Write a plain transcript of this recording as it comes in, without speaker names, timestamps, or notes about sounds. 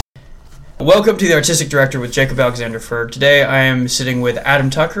Welcome to the Artistic Director with Jacob Alexander Ferd. Today I am sitting with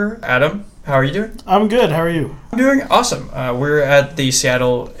Adam Tucker. Adam, how are you doing? I'm good. How are you? I'm doing awesome. We're at the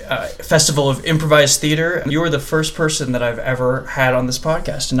Seattle Festival of Improvised Theater. You are the first person that I've ever had on this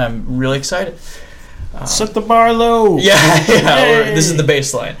podcast, and I'm really excited. Set the bar low. Yeah. This is the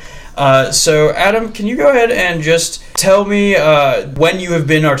baseline. So, Adam, can you go ahead and just tell me when you have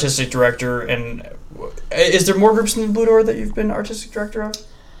been Artistic Director, and is there more groups in the Blue Door that you've been Artistic Director of?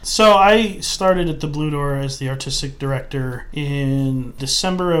 So I started at the Blue Door as the Artistic Director in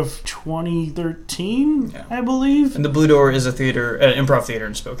December of 2013, I believe. And the Blue Door is an improv theater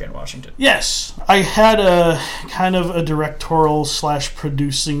in Spokane, Washington. Yes. I had a kind of a directorial /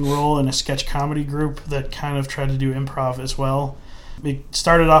 producing role in a sketch comedy group that kind of tried to do improv as well. It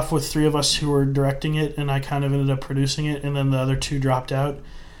started off with 3 of us who were directing it, and I kind of ended up producing it, and then the other 2 dropped out.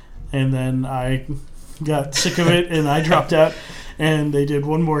 And then I got sick of it, and I dropped out. And they did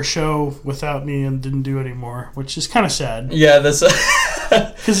one more show without me and didn't do any more, which is kind of sad. Yeah, that's...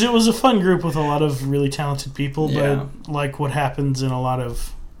 Because it was a fun group with a lot of really talented people, but like what happens in a lot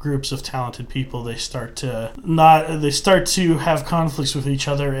of groups of talented people, they start to have conflicts with each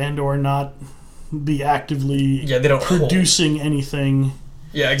other and or not be actively producing anything.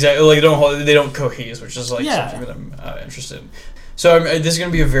 Yeah, exactly. Like they don't cohese, which is like something that I'm interested in. So this is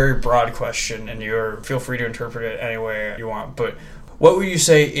going to be a very broad question, and feel free to interpret it any way you want. But what would you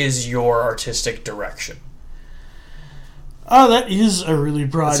say is your artistic direction? Oh, that is a really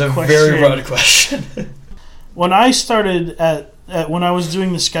broad question. It's a very broad question. When I started when I was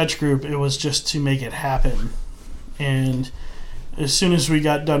doing the sketch group, it was just to make it happen. And as soon as we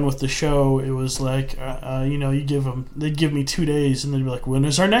got done with the show, it was like, they'd give me 2 days, and they'd be like, when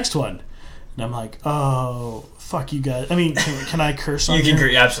is our next one? And I'm like, oh, fuck you guys. I mean, can I curse on you? You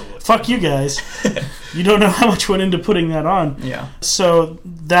can, absolutely. Fuck you guys. You don't know how much went into putting that on. Yeah. So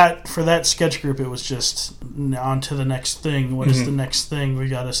for that sketch group, it was just on to the next thing. What is the next thing? We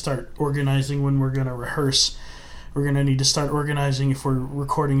got to start organizing when we're going to rehearse. We're going to need to start organizing if we're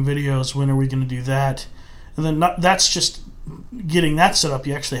recording videos. When are we going to do that? And then that's just getting that set up.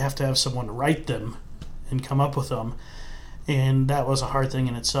 You actually have to have someone write them and come up with them. And that was a hard thing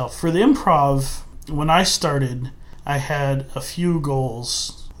in itself. For the improv, when I started, I had a few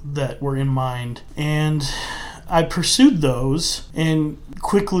goals that were in mind. And I pursued those, and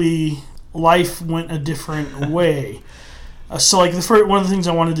quickly life went a different way. So like one of the things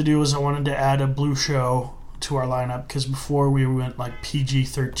I wanted to do was I wanted to add a blue show to our lineup, because before we went like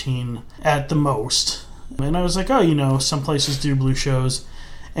PG-13 at the most. And I was like, some places do blue shows.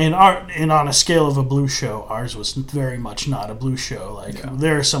 And on a scale of a blue show, ours was very much not a blue show.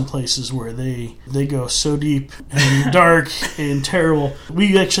 There are some places where they go so deep and dark and terrible.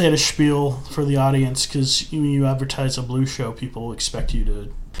 We actually had a spiel for the audience, because when you advertise a blue show, people expect you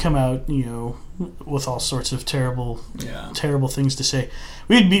to come out, with all sorts of terrible things to say.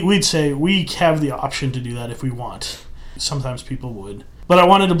 We'd say we have the option to do that if we want. Sometimes people would. But I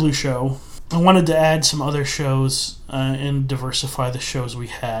wanted a blue show. I wanted to add some other shows and diversify the shows we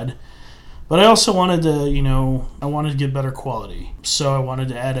had. But I also wanted to get better quality. So I wanted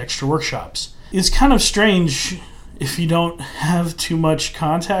to add extra workshops. It's kind of strange if you don't have too much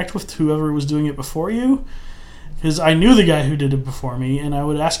contact with whoever was doing it before you. Because I knew the guy who did it before me, and I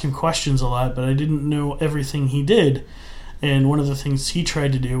would ask him questions a lot, but I didn't know everything he did. And one of the things he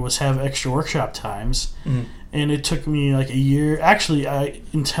tried to do was have extra workshop times. Mm-hmm. And it took me like a year. Actually,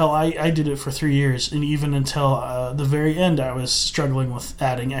 until I did it for 3 years. And even until the very end, I was struggling with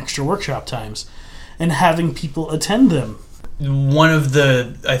adding extra workshop times and having people attend them. One of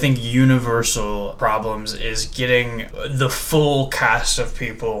the, I think, universal problems is getting the full cast of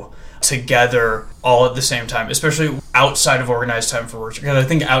people together all at the same time, especially outside of organized time for workshops. Because I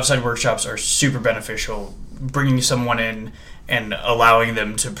think outside workshops are super beneficial. Bringing someone in and allowing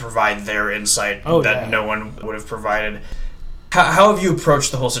them to provide their insight no one would have provided. How have you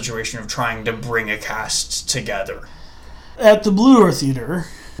approached the whole situation of trying to bring a cast together? At the Blue Door Theater,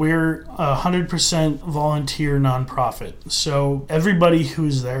 we're 100% volunteer nonprofit. So everybody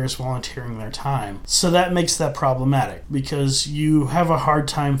who's there is volunteering their time. So that makes that problematic, because you have a hard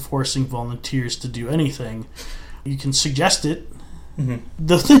time forcing volunteers to do anything. You can suggest it. Mm-hmm.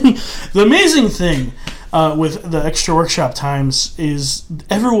 The amazing thing with the extra workshop times is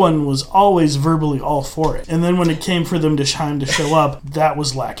everyone was always verbally all for it. And then when it came for them to show up, that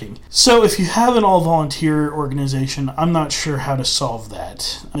was lacking. So if you have an all-volunteer organization, I'm not sure how to solve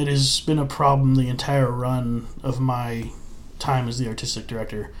that. It has been a problem the entire run of my time as the artistic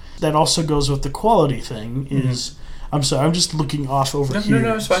director. That also goes with the quality thing is... Mm-hmm. I'm sorry, I'm just looking off over here.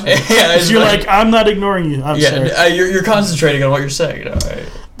 No, it's fine. You're like, I'm not ignoring you. I'm sorry. You're concentrating on what you're saying. Right?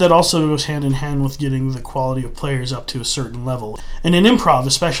 that also goes hand in hand with getting the quality of players up to a certain level. And in improv,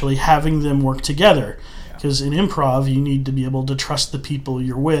 especially, having them work together. Because in improv, you need to be able to trust the people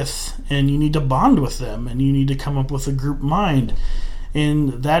you're with, and you need to bond with them, and you need to come up with a group mind.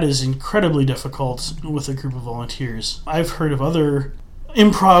 And that is incredibly difficult with a group of volunteers. I've heard of other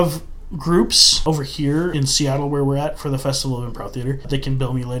improv groups over here in Seattle, where we're at for the Festival of Improv Theater. They can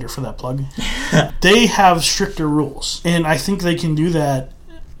bill me later for that plug. They have stricter rules, and I think they can do that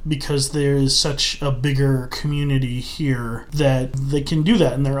because there is such a bigger community here that they can do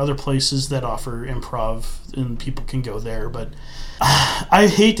that, and there are other places that offer improv and people can go there. But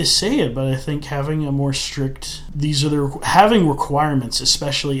I hate to say it, but I think having a more strict, having requirements,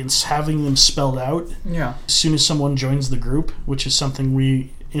 especially, and having them spelled out as soon as someone joins the group, which is something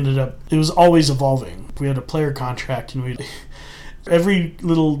it was always evolving. We had a player contract, and every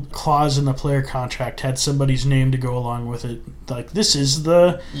little clause in the player contract had somebody's name to go along with it. Like, this is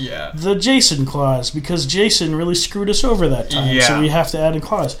the Jason clause, because Jason really screwed us over that time, so we have to add a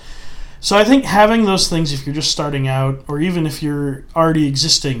clause. So I think having those things, if you're just starting out, or even if you're already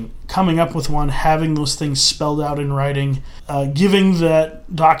existing, coming up with one, having those things spelled out in writing, giving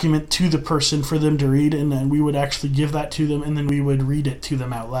that document to the person for them to read, and then we would actually give that to them, and then we would read it to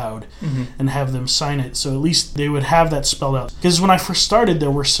them out loud and have them sign it. So at least they would have that spelled out. Because when I first started,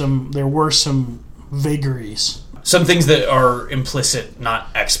 there were some vagaries. Some things that are implicit, not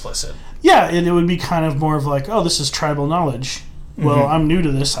explicit. Yeah, and it would be kind of more of like, oh, this is tribal knowledge. Well, I'm new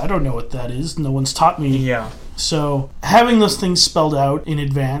to this. I don't know what that is. No one's taught me. Yeah. So having those things spelled out in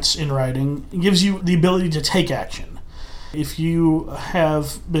advance in writing gives you the ability to take action. If you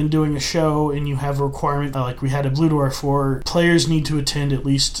have been doing a show and you have a requirement, like we had at Blue Dwarf, for players need to attend at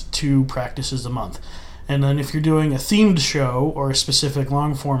least 2 practices a month. And then if you're doing a themed show or a specific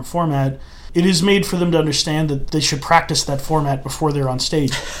long-form format, it is made for them to understand that they should practice that format before they're on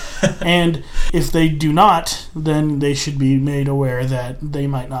stage. And if they do not, then they should be made aware that they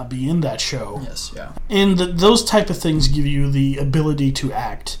might not be in that show. Yes, yeah. And those type of things give you the ability to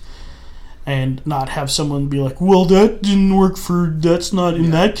act and not have someone be like, well, that didn't work that's not,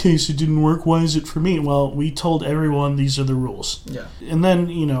 in that case it didn't work, why is it for me? Well, we told everyone these are the rules. Yeah. And then,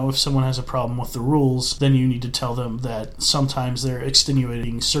 if someone has a problem with the rules, then you need to tell them that sometimes there are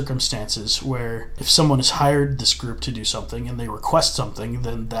extenuating circumstances where if someone has hired this group to do something and they request something,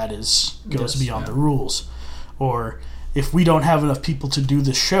 then that goes beyond the rules. Or if we don't have enough people to do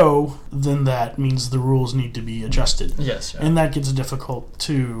the show, then that means the rules need to be adjusted. Yes. Yeah. And that gets difficult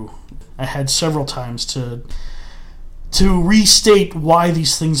too. I had several times to restate why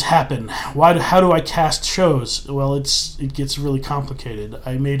these things happen. How do I cast shows? Well, it gets really complicated.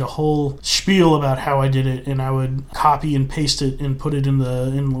 I made a whole spiel about how I did it, and I would copy and paste it and put it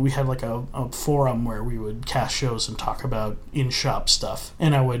we had like a forum where we would cast shows and talk about in-shop stuff.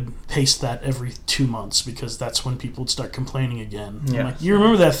 And I would paste that every 2 months because that's when people would start complaining again. Yeah. I'm like, you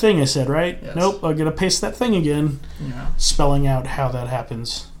remember that thing I said, right? Yes. Nope, I'm going to paste that thing again. Yeah. Spelling out how that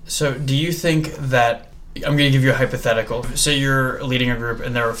happens. So do you think that, I'm going to give you a hypothetical. Say you're leading a group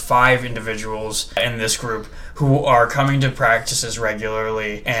and there are 5 individuals in this group who are coming to practices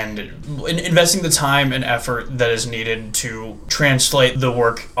regularly and investing the time and effort that is needed to translate the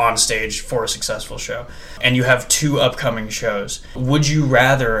work on stage for a successful show. And you have 2 upcoming shows. Would you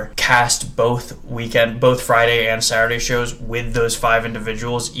rather cast both Friday and Saturday shows with those 5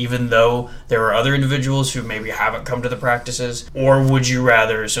 individuals, even though there are other individuals who maybe haven't come to the practices? Or would you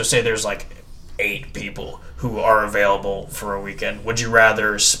rather, so say there's like 8 people who are available for a weekend, would you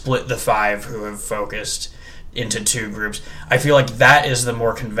rather split the 5 who have focused into 2 groups? I feel like that is the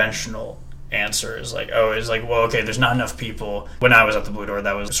more conventional answer, is like, well, okay, there's not enough people. When I was at the Blue Door,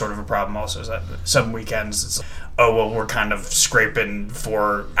 that was sort of a problem also, is that some weekends it's like, oh, well, we're kind of scraping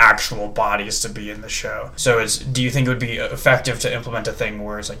for actual bodies to be in the show. So do you think it would be effective to implement a thing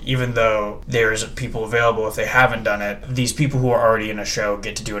where it's like, even though there's people available, if they haven't done it, these people who are already in a show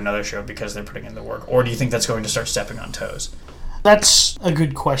get to do another show because they're putting in the work? Or do you think that's going to start stepping on toes? That's a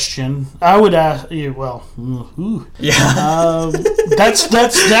good question. I would ask. That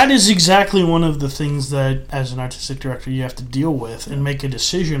is exactly one of the things that, as an artistic director, you have to deal with and make a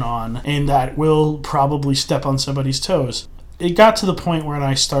decision on, and that will probably step on somebody's toes. It got to the point where when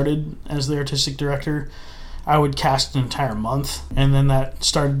I started as the artistic director, I would cast an entire month, and then that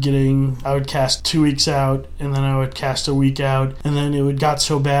started I would cast 2 weeks out, and then I would cast a week out, and then it got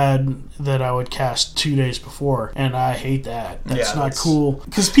so bad that I would cast 2 days before, and I hate that. That's not cool,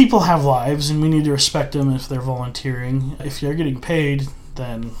 because people have lives, and we need to respect them if they're volunteering. If you're getting paid,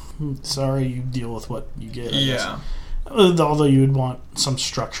 then sorry, you deal with what you get. Yeah. Although you would want some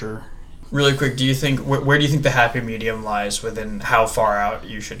structure. Really quick, do you think where do you think the happy medium lies within how far out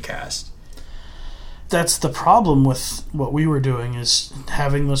you should cast? That's the problem with what we were doing, is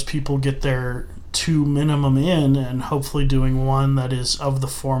having those people get their 2 minimum in and hopefully doing one that is of the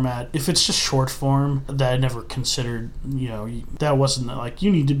format. If it's just short form, that I never considered, that wasn't like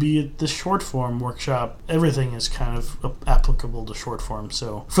you need to be at this short form workshop. Everything is kind of applicable to short form.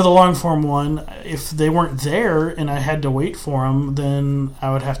 So for the long form one, if they weren't there and I had to wait for them, then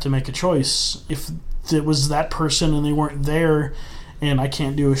I would have to make a choice. If it was that person and they weren't there and I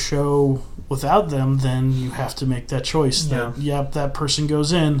can't do a show without them, then you have to make that choice. That person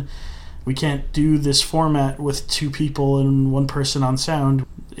goes in. We can't do this format with 2 people and 1 person on sound.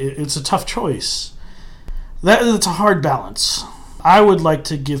 It's a tough choice. That's a hard balance. I would like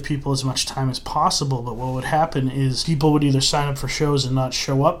to give people as much time as possible, but what would happen is people would either sign up for shows and not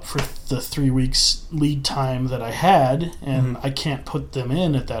show up for the 3 weeks lead time that I had, and I can't put them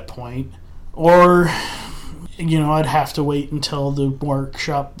in at that point. Or, I'd have to wait until the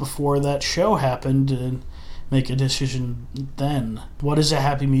workshop before that show happened and make a decision then. What is a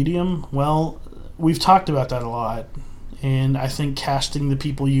happy medium? Well, we've talked about that a lot, and I think casting the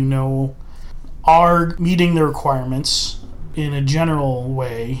people are meeting the requirements in a general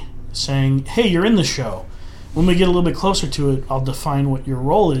way, saying, hey, you're in the show. When we get a little bit closer to it, I'll define what your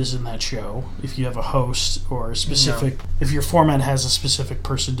role is in that show. If you have a host or a specific, if your format has a specific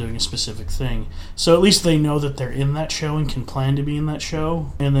person doing a specific thing. So at least they know that they're in that show and can plan to be in that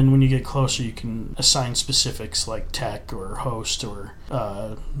show. And then when you get closer, you can assign specifics like tech or host or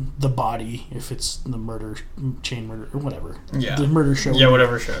the body, if it's the chain murder or whatever. Yeah. The murder show. Yeah,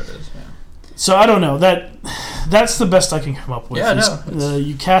 whatever show it is, yeah. So I don't know. That's the best I can come up with. Yeah,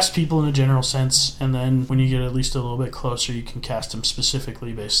 you cast people in a general sense, and then when you get at least a little bit closer, you can cast them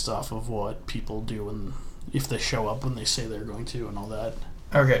specifically based off of what people do and if they show up when they say they're going to and all that.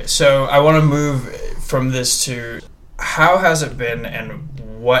 Okay, so I want to move from this to how has it been and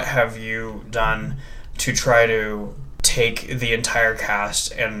what have you done to try to take the entire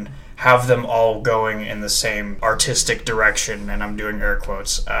cast and have them all going in the same artistic direction, and I'm doing air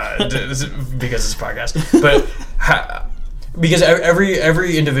quotes because it's a podcast. But because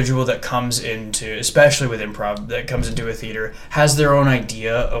every individual that comes into, especially with improv, that comes into a theater has their own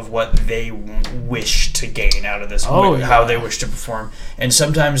idea of what they wish to gain out of this, how they wish to perform, and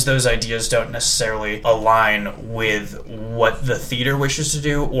sometimes those ideas don't necessarily align with what the theater wishes to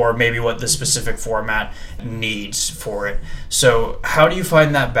do, or maybe what the specific format needs for it. So how do you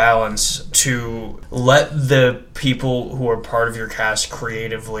find that balance to let the people who are part of your cast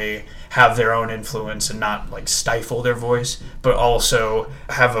creatively have their own influence and not like stifle their voice, but also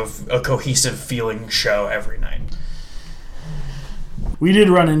have a cohesive feeling show every night? We did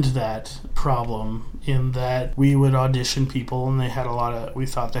run into that problem in that we would audition people and we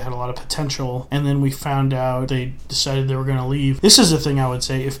thought they had a lot of potential, and then we found out they decided they were going to leave. This is a thing I would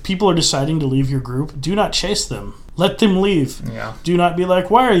say: if people are deciding to leave your group, do not chase them. Let them leave. Yeah. Do not be like,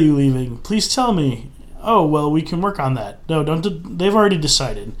 why are you leaving? Please tell me. Oh, well, we can work on that. No, don't. They've already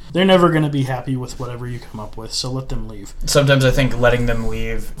decided. They're never going to be happy with whatever you come up with, so let them leave. Sometimes I think letting them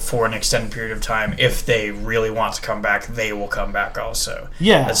leave for an extended period of time, if they really want to come back, they will come back also.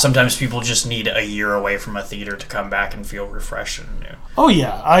 Yeah. But sometimes people just need a year away from a theater to come back and feel refreshed and new. Oh,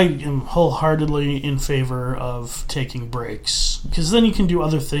 yeah. I am wholeheartedly in favor of taking breaks, because then you can do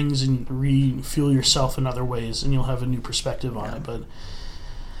other things and refuel yourself in other ways, and you'll have a new perspective on it. But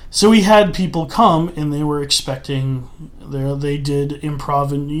so we had people come, and they were expecting, they did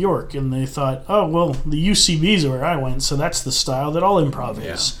improv in New York, and they thought, oh, well, the UCB is where I went, so that's the style that all improv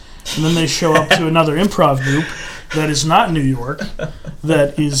is. And then they show up to another improv group that is not New York,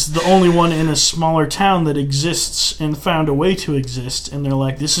 that is the only one in a smaller town that exists and found a way to exist, and they're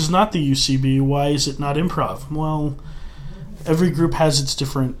like, this is not the UCB, why is it not improv? Well, every group has its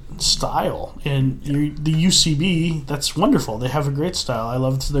different style, and the UCB, that's wonderful. They have a great style. I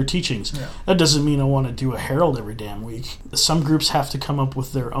love their teachings. Yeah. That doesn't mean I want to do a Herald every damn week. Some groups have to come up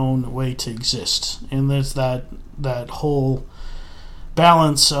with their own way to exist, and there's that whole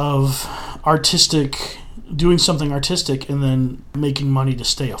balance of doing something artistic and then making money to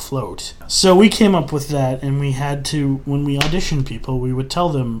stay afloat. So we came up with that, and we had to, when we audition people, we would tell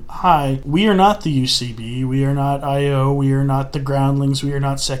them, hi, we are not the UCB, we are not IO, we are not the Groundlings, we are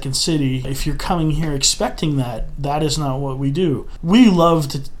not Second City. If you're coming here expecting that is not what we do. We love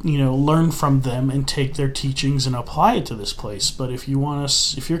to, learn from them and take their teachings and apply it to this place, but if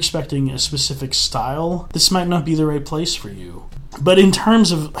you're expecting a specific style, this might not be the right place for you. But in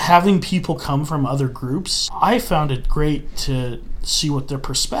terms of having people come from other groups, I found it great to see what their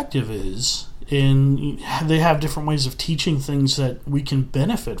perspective is And they have different ways of teaching things that we can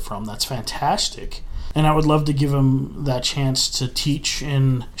benefit from. That's fantastic. And I would love to give them that chance to teach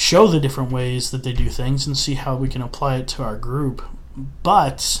and show the different ways that they do things and see how we can apply it to our group.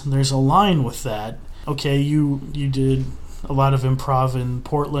 But there's a line with that. Okay, you did a lot of improv in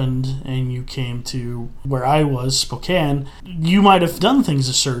Portland and you came to where I was, Spokane. You might have done things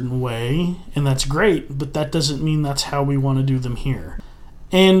a certain way, and that's great, but that doesn't mean that's how we want to do them here.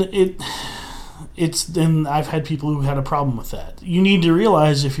 And then I've had people who had a problem with that. You need to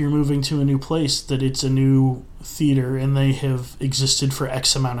realize if you're moving to a new place that it's a new theater and they have existed for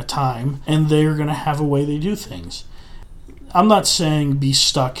X amount of time and they're going to have a way they do things. I'm not saying be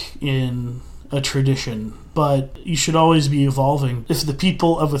stuck in a tradition, but you should always be evolving. If the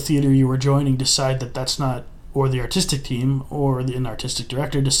people of a theater you are joining decide that that's not, or the artistic team or an artistic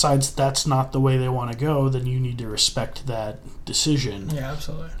director decides that's not the way they want to go, then you need to respect that decision. Yeah,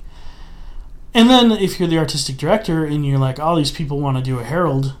 absolutely. And then if you're the artistic director and you're like, all these people want to do a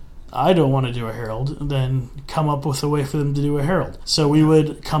Herald, I don't want to do a Herald, then come up with a way for them to do a Herald. So we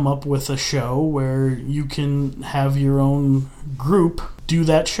would come up with a show where you can have your own group do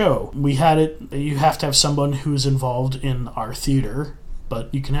that show. We had it, you have to have someone who's involved in our theater,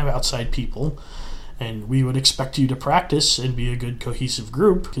 but you can have outside people. And we would expect you to practice and be a good cohesive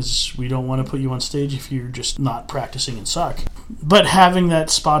group because we don't want to put you on stage if you're just not practicing and suck. But having that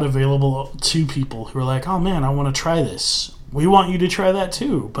spot available to people who are like, oh man, I want to try this. We want you to try that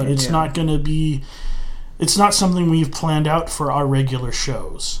too. But it's not going to be, it's not something we've planned out for our regular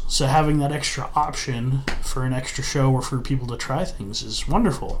shows. So having that extra option for an extra show or for people to try things is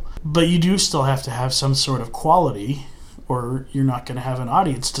wonderful. But you do still have to have some sort of quality, or you're not going to have an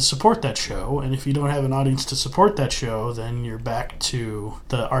audience to support that show. And if you don't have an audience to support that show, then you're back to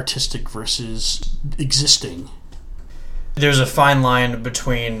the artistic versus existing. There's a fine line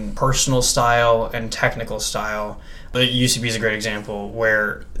between personal style and technical style. The UCB is a great example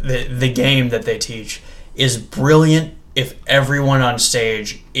where the game that they teach is brilliant if everyone on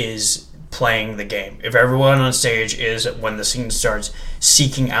stage is playing the game. If everyone on stage is, when the scene starts,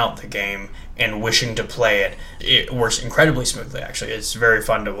 seeking out the game and wishing to play it, it works incredibly smoothly, actually. It's very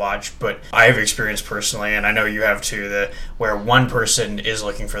fun to watch, but I've experienced personally, and I know you have too, where one person is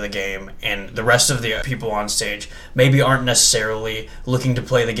looking for the game and the rest of the people on stage maybe aren't necessarily looking to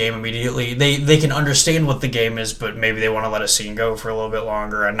play the game immediately. They can understand what the game is, but maybe they want to let a scene go for a little bit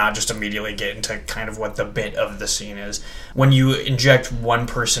longer and not just immediately get into kind of what the bit of the scene is. When you inject one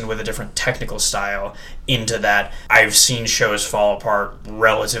person with a different technical style into that, I've seen shows fall apart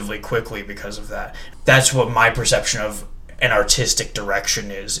relatively quickly because of that. That's what my perception of an artistic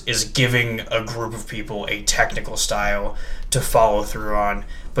direction is giving a group of people a technical style to follow through on.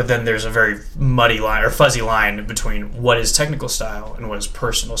 But then there's a very muddy line or fuzzy line between what is technical style and what is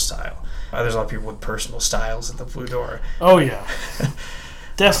personal style. There's a lot of people with personal styles at the Blue Door. Oh yeah,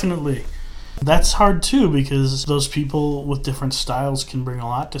 definitely. That's hard too, because those people with different styles can bring a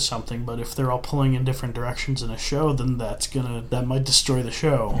lot to something, but if they're all pulling in different directions in a show, then that might destroy the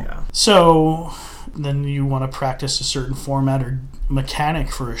show. Yeah. So then you want to practice a certain format or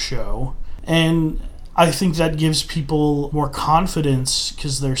mechanic for a show, and I think that gives people more confidence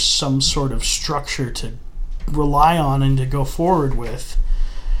because there's some sort of structure to rely on and to go forward with.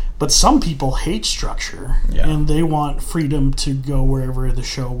 But some people hate structure, and they want freedom to go wherever the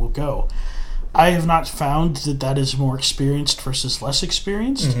show will go. I have not found that is more experienced versus less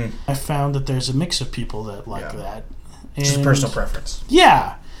experienced. Mm-hmm. I found that there's a mix of people that like that. And just personal preference.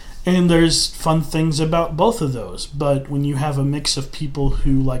 Yeah. And there's fun things about both of those. But when you have a mix of people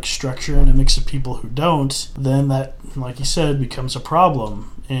who like structure and a mix of people who don't, then that, like you said, becomes a problem.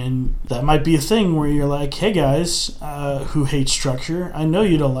 And that might be a thing where you're like, hey guys, who hate structure, I know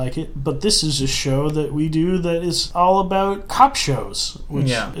you don't like it, but this is a show that we do that is all about cop shows, which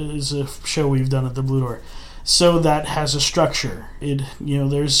is a show we've done at the Blue Door. So that has a structure.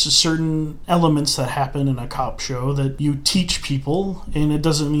 There's certain elements that happen in a cop show that you teach people, and it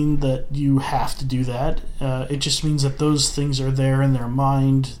doesn't mean that you have to do that. It just means that those things are there in their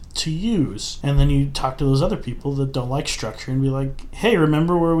mind to use. And then you talk to those other people that don't like structure and be like, hey,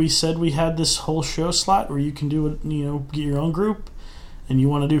 remember where we said we had this whole show slot where you can do it, get your own group? And you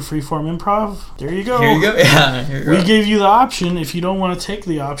want to do freeform improv? There you go. Here you go. Yeah. We gave you the option. If you don't want to take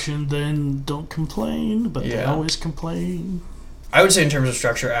the option, then don't complain. But they always complain. I would say in terms of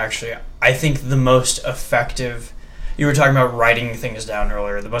structure, actually, I think the most effective... You were talking about writing things down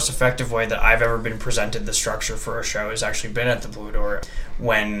earlier. The most effective way that I've ever been presented the structure for a show has actually been at the Blue Door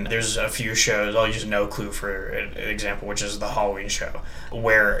when there's a few shows. I'll use No Clue for an example, which is the Halloween show,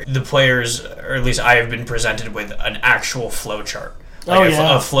 where the players, or at least I have been presented with an actual flow chart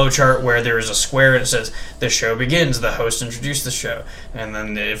A flow chart where there is a square and it says the show begins, the host introduced the show, and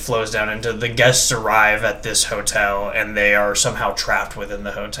then it flows down into the guests arrive at this hotel and they are somehow trapped within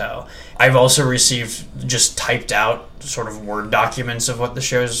the hotel. I've also received just typed out sort of Word documents of what the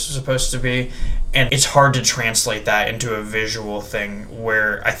show is supposed to be, and it's hard to translate that into a visual thing,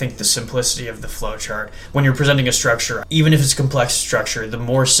 where I think the simplicity of the flow chart, when you're presenting a structure, even if it's a complex structure, the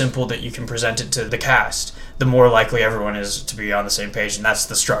more simple that you can present it to the cast, the more likely everyone is to be on the same page, and that's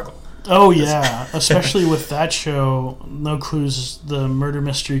the struggle. Oh, yeah. Especially with that show, No Clues, the murder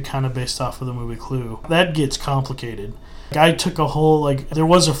mystery kind of based off of the movie Clue. That gets complicated. I took a whole, there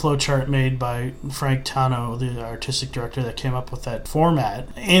was a flowchart made by Frank Tano, the artistic director that came up with that format.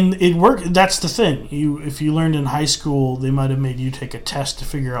 And it worked. That's the thing. If you learned in high school, they might have made you take a test to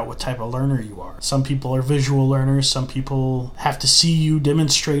figure out what type of learner you are. Some people are visual learners. Some people have to see you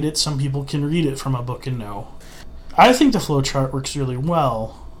demonstrate it. Some people can read it from a book and know. I think the flowchart works really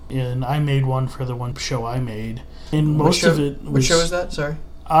well. And I made one for the one show I made. And most of it was... Which show was that? Sorry.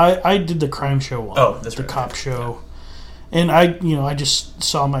 I did the crime show one. Oh, that's the right. The cop show. Yeah. And I just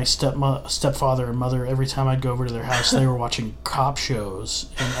saw my stepfather and mother every time I'd go over to their house. They were watching cop shows,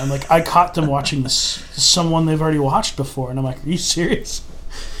 and I'm like, I caught them watching someone they've already watched before, and I'm like, are you serious?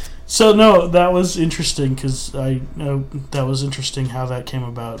 So no, that was interesting because that was interesting how that came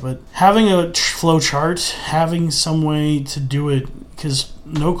about. But having a flow chart, having some way to do it, because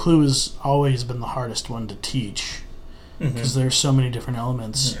No Clue has always been the hardest one to teach because there's so many different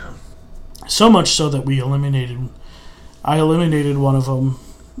elements. Yeah. So much so that I eliminated one of them,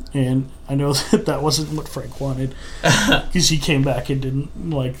 and I know that wasn't what Frank wanted because he came back and didn't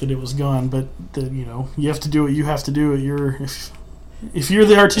like that it was gone. But you have to do what you have to do. If you're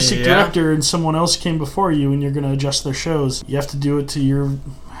the artistic director and someone else came before you and you're going to adjust their shows, you have to do it to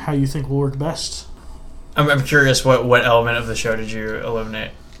how you think will work best. I'm curious, what element of the show did you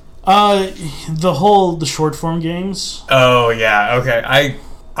eliminate? The short form games. Oh yeah, okay.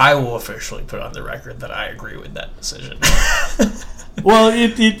 I will officially put on the record that I agree with that decision. Well,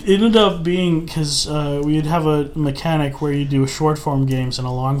 it ended up being because we'd have a mechanic where you do short form games and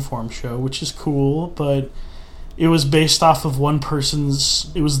a long form show, which is cool, but it was based off of one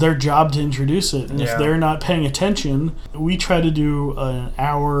person's. It was their job to introduce it, and if they're not paying attention, we try to do an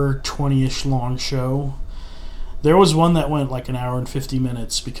hour 20-ish long show. There was one that went like an hour and 50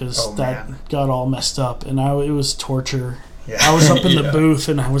 minutes because got all messed up, and it was torture. Yeah. I was up in the booth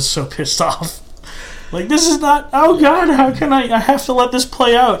and I was so pissed off. Like, this is not... Oh, God, how can I have to let this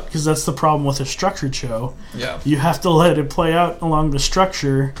play out? Because that's the problem with a structured show. Yeah. You have to let it play out along the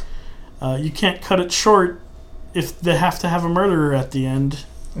structure. You can't cut it short if they have to have a murderer at the end.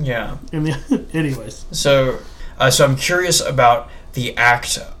 Yeah. Anyways. So I'm curious about the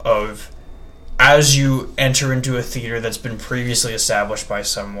act of... As you enter into a theater that's been previously established by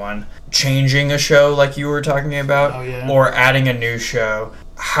someone, changing a show like you were talking about, or adding a new show,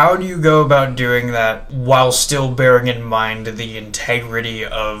 how do you go about doing that while still bearing in mind the integrity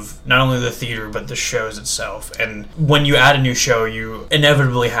of not only the theater but the shows itself? And when you add a new show, you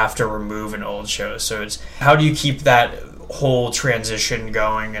inevitably have to remove an old show. So it's how do you keep that whole transition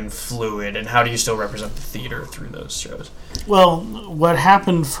going and fluid, and how do you still represent the theater through those shows? Well, what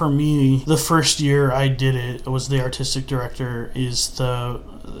happened for me the first year I did it was the artistic director is the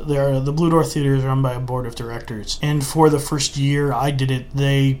Blue Door Theater is run by a board of directors, and for the first year I did it,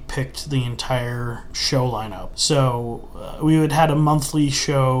 they picked the entire show lineup. So we would had a monthly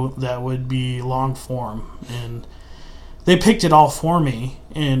show that would be long form, and they picked it all for me,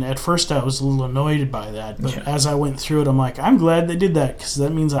 and at first I was a little annoyed by that, but as I went through it, I'm like, I'm glad they did that, because that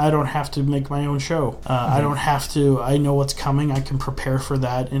means I don't have to make my own show. I don't have to, I know what's coming, I can prepare for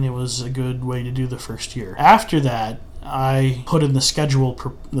that, and it was a good way to do the first year. After that, I put in the schedule,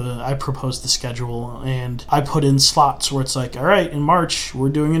 I proposed the schedule, and I put in slots where it's like, all right, in March, we're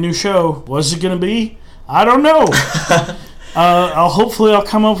doing a new show. What's it going to be? I don't know. Hopefully I'll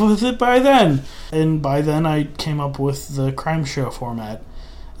come up with it by then. And by then I came up with the crime show format.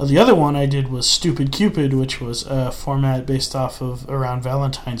 The other one I did was Stupid Cupid, which was a format based off of around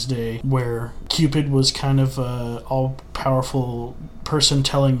Valentine's Day, where Cupid was kind of a all-powerful person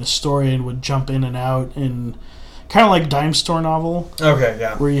telling the story and would jump in and out, and kind of like Dime Store novel. Okay,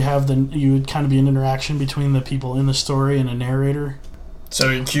 yeah. Where you would kind of be an interaction between the people in the story and a narrator.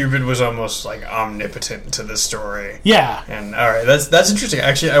 So Cupid was almost like omnipotent to the story. Yeah. And all right, that's interesting.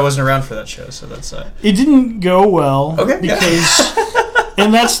 Actually, I wasn't around for that show, so that's It didn't go well. Okay. Because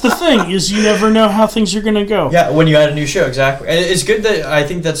And that's the thing, is you never know how things are going to go. Yeah, when you add a new show, exactly. And it's good that, I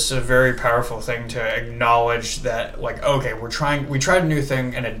think that's a very powerful thing to acknowledge that, like, okay, we tried a new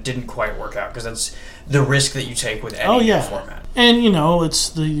thing and it didn't quite work out, because that's the risk that you take with any new format. And,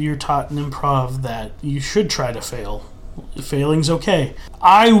 you're taught in improv that you should try to fail. Failing's okay.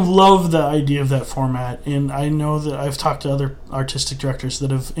 I love the idea of that format, and I know that I've talked to other artistic directors that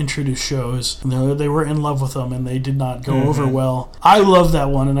have introduced shows. They were in love with them, and they did not go over well. I love that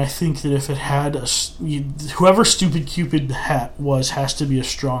one, and I think that if it had whoever Stupid Cupid has to be a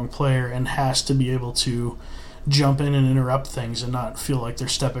strong player and has to be able to jump in and interrupt things and not feel like they're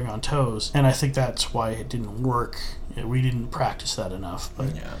stepping on toes. And I think that's why it didn't work. We didn't practice that enough.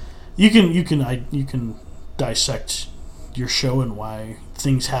 But you can dissect your show and why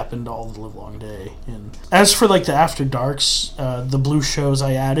things happened all the livelong day. And as for like the After Darks, the blue shows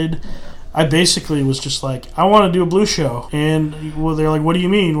I added, I basically was just like, I want to do a blue show. And they're like, what do you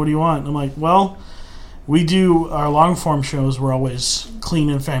mean? What do you want? And I'm like, well, we do our long form shows, we're always clean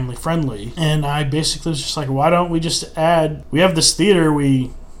and family friendly. And I basically was just like, why don't we just add, we have this theater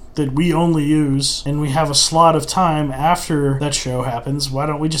that we only use, and we have a slot of time after that show happens. Why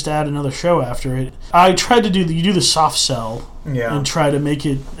don't we just add another show after it? I tried to do the soft sell and try to make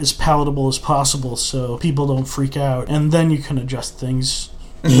it as palatable as possible so people don't freak out, and then you can adjust things.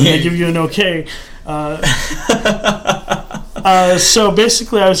 They give you an okay. So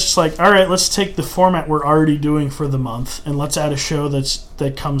basically I was just like, all right, let's take the format we're already doing for the month and let's add a show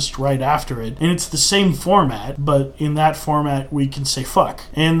that comes right after it. And it's the same format, but in that format we can say fuck.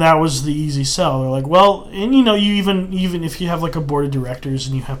 And that was the easy sell. They're like, well, and you even if you have like a board of directors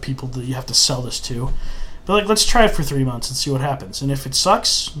and you have people that you have to sell this to, but like, let's try it for 3 months and see what happens. And if it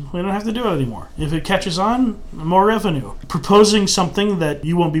sucks, we don't have to do it anymore. If it catches on, more revenue. Proposing something that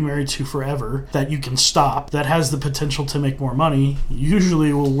you won't be married to forever, that you can stop, that has the potential to make more money,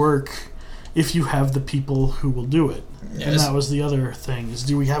 usually will work if you have the people who will do it. Yes. And that was the other thing, is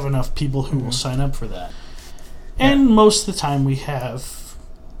do we have enough people who will sign up for that? And most of the time we have.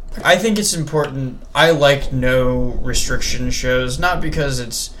 I think it's important. I like no restriction shows, not because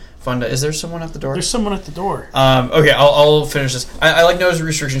it's fun to... Is there someone at the door? There's someone at the door. Okay, I'll finish this. I like no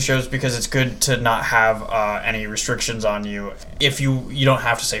restriction shows because it's good to not have any restrictions on you. If you don't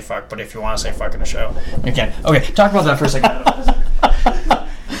have to say fuck, but if you want to say fuck in a show, you can. Okay, talk about that for a second.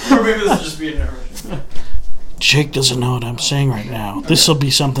 Or maybe this will just be a narration. Jake doesn't know what I'm saying right now. This will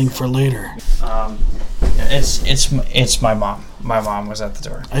be something for later. It's my mom. My mom was at the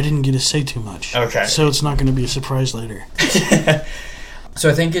door. I didn't get to say too much. Okay. So it's not going to be a surprise later. So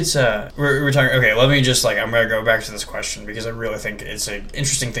I think it's we're talking. Okay, let me just I'm gonna go back to this question because I really think it's an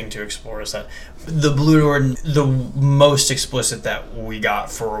interesting thing to explore. Is that the Blue Door, the most explicit that we got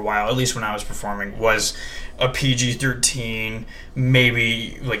for a while, at least when I was performing, was a PG-13.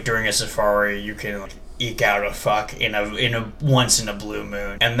 Maybe during a safari, you can eke out a fuck in a once in a blue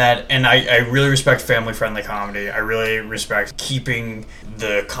moon, and I really respect family friendly comedy. I really respect keeping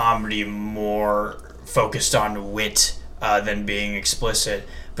the comedy more focused on wit than being explicit,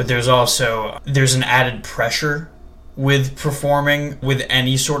 but there's an added pressure with performing with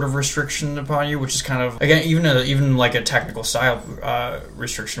any sort of restriction upon you, which is kind of, again, even like a technical style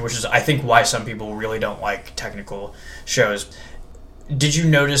restriction, which is I think why some people really don't like technical shows. Did you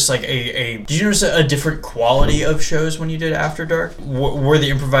notice a different quality of shows when you did After Dark? Were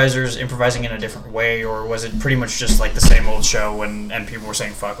the improvisers improvising in a different way, or was it pretty much just like the same old show and people were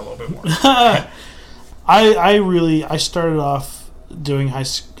saying fuck a little bit more? I started off doing high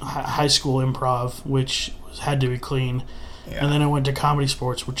school improv, which had to be clean, and then I went to Comedy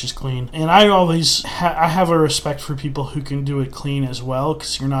Sports, which is clean. And I always I have a respect for people who can do it clean as well,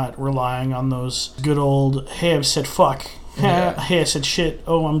 because you're not relying on those good old, hey, I said fuck. Hey, I said shit.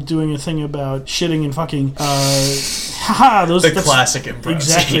 Oh, I'm doing a thing about shitting and fucking. That's classic improv.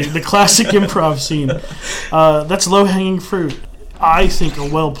 Exactly, the classic improv scene. That's low-hanging fruit. I think a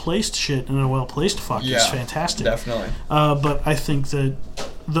well-placed shit and a well-placed fuck is fantastic. Definitely. But I think that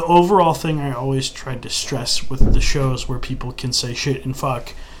the overall thing I always tried to stress with the shows where people can say shit and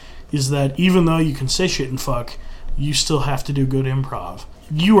fuck is that even though you can say shit and fuck, you still have to do good improv.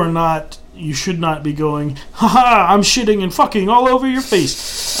 You should not be going, haha, I'm shitting and fucking all over your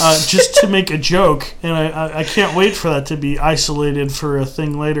face, just to make a joke. And I can't wait for that to be isolated for a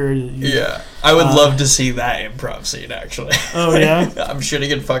thing later. Yeah. I would love to see that improv scene, actually. Oh, yeah? I'm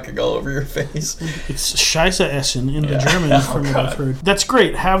shitting and fucking all over your face. It's Scheiße essen in the German, from what I've heard. That's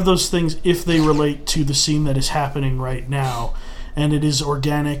great. Have those things if they relate to the scene that is happening right now. and it is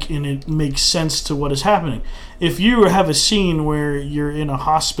organic and it makes sense to what is happening. If you have a scene where you're in a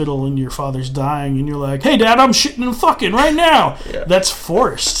hospital and your father's dying and you're like, hey dad, I'm shitting and fucking right now, that's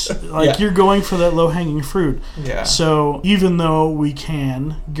forced. Like you're going for that low-hanging fruit. So even though we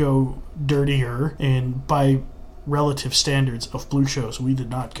can go dirtier, and by relative standards of Blue shows, we did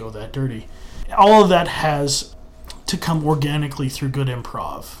not go that dirty, all of that has to come organically through good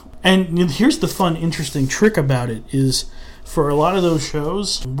improv. And here's the fun, interesting trick about it is, for a lot of those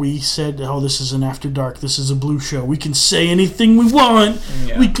shows, we said, oh, this is an After Dark, this is a Blue show, we can say anything we want,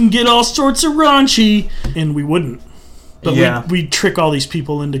 we can get all sorts of raunchy, and we wouldn't. But we'd trick all these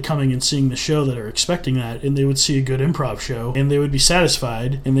people into coming and seeing the show that are expecting that, and they would see a good improv show, and they would be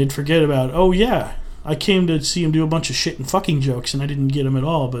satisfied, and they'd forget about, oh yeah, I came to see him do a bunch of shit and fucking jokes, and I didn't get him at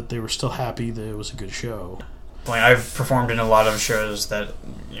all, but they were still happy that it was a good show. I've performed in a lot of shows that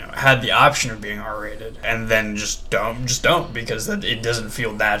had the option of being R-rated, and then just don't because it doesn't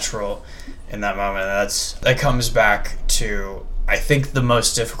feel natural in that moment. That comes back to, I think, the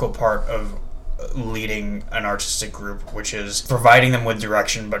most difficult part of leading an artistic group, which is providing them with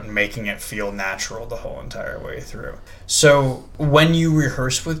direction but making it feel natural the whole entire way through. So when you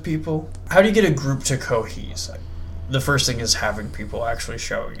rehearse with people, how do you get a group to cohese? The first thing is having people actually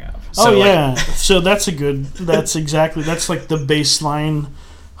showing up. So so that's like the baseline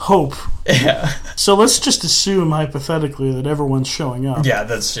hope. So let's just assume hypothetically that everyone's showing up.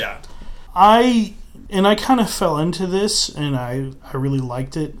 I kind of fell into this, and I really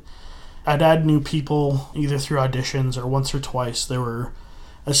liked it. I'd add new people either through auditions or once or twice. There were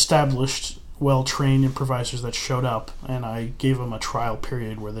established, well-trained improvisers that showed up, and I gave them a trial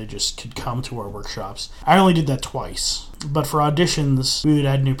period where they just could come to our workshops. I only did that twice. But for auditions, we would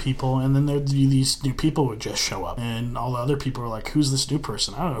add new people, and then these new people would just show up. And all the other people were like, who's this new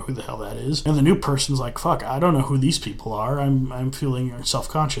person? I don't know who the hell that is. And the new person's like, fuck, I don't know who these people are. I'm feeling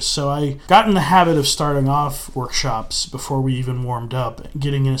self-conscious. So I got in the habit of starting off workshops before we even warmed up,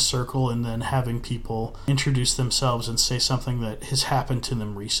 getting in a circle and then having people introduce themselves and say something that has happened to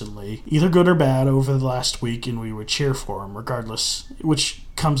them recently, either good or bad, over the last week, and we would cheer for them regardless, which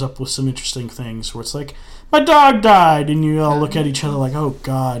comes up with some interesting things where it's like, my dog died, and you all look at each other like, oh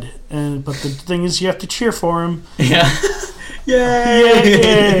god. But the thing is, you have to cheer for him.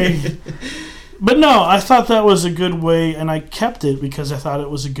 Yay! But no, I thought that was a good way, and I kept it because I thought it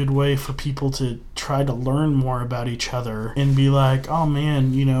was a good way for people to try to learn more about each other and be like, oh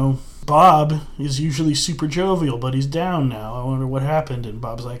man, Bob is usually super jovial, but he's down now. I wonder what happened. And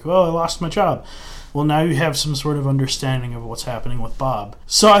Bob's like, well, I lost my job. Well, now you have some sort of understanding of what's happening with Bob.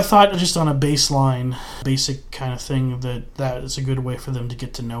 So I thought just on a baseline, basic kind of thing, that is a good way for them to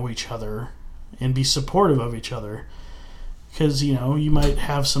get to know each other and be supportive of each other. Because, you might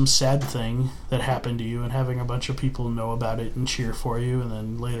have some sad thing that happened to you, and having a bunch of people know about it and cheer for you, and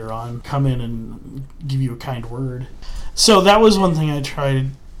then later on come in and give you a kind word. So that was one thing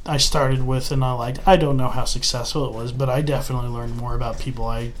I started with, and I liked. I don't know how successful it was, but I definitely learned more about people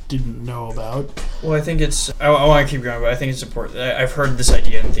I didn't know about. Well, I think I want to keep going, but I think it's important. I've heard this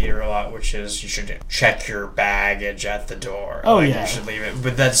idea in theater a lot, which is you should check your baggage at the door. Oh, yeah. You should leave it.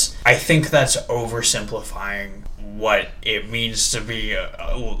 But I think that's oversimplifying what it means to be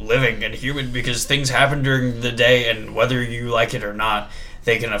living and human, because things happen during the day, and whether you like it or not,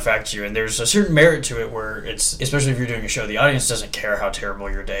 they can affect you. And there's a certain merit to it where it's, especially if you're doing a show, the audience doesn't care how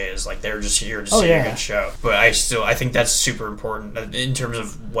terrible your day is. Like, they're just here to see a good show. But I think that's super important in terms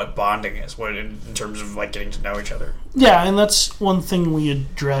of what bonding is, in terms of like getting to know each other. Yeah, and that's one thing we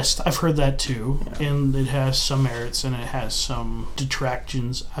addressed. I've heard that too, and it has some merits and it has some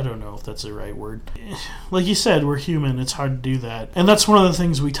detractions. I don't know if that's the right word. Like you said, we're human. It's hard to do that. And that's one of the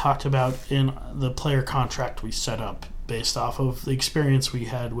things we talked about in the player contract we set up based off of the experience we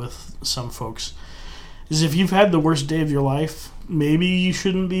had with some folks, is if you've had the worst day of your life, maybe you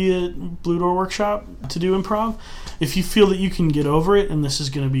shouldn't be at Blue Door Workshop to do improv. If you feel that you can get over it and this is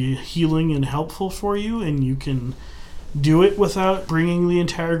going to be healing and helpful for you, and you can do it without bringing the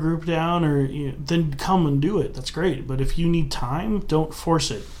entire group down, then come and do it. That's great. But if you need time, don't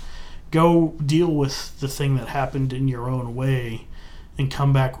force it. Go deal with the thing that happened in your own way and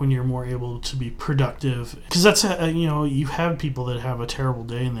come back when you're more able to be productive. Because that's, you have people that have a terrible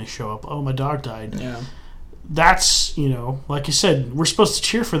day and they show up, oh, my dog died. Yeah. That's, like you said, we're supposed to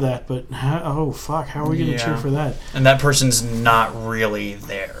cheer for that, but how are we going to cheer for that? And that person's not really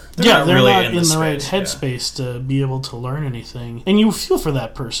there. they're really not in the space, right headspace to be able to learn anything. And you feel for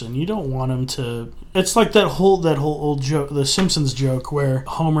that person. You don't want them to... It's like that whole old joke, the Simpsons joke, where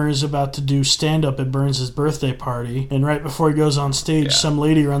Homer is about to do stand-up at Burns' birthday party, and right before he goes on stage, some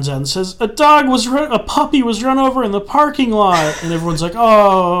lady runs out and says, a puppy was run over in the parking lot. And everyone's like,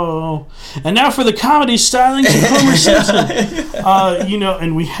 oh. And now for the comedy stylings of Homer Simpson.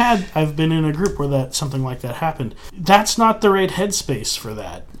 And I've been in a group where something like that happened. That's not the right headspace for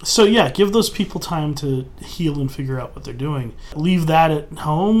that. So yeah, give those people time to heal and figure out what they're doing. Leave that at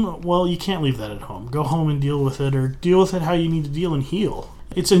home? Well, you can't leave that at home. Go home and deal with it, or deal with it how you need to deal and heal.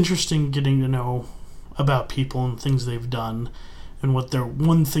 It's interesting getting to know about people and things they've done and what their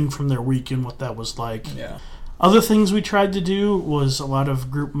one thing from their week and what that was like. Yeah. Other things we tried to do was a lot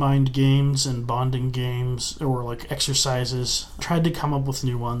of group mind games and bonding games, or like exercises. Tried to come up with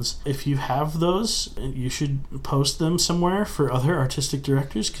new ones. If you have those, you should post them somewhere for other artistic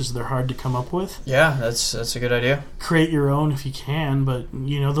directors, because they're hard to come up with. Yeah, that's a good idea. Create your own if you can, but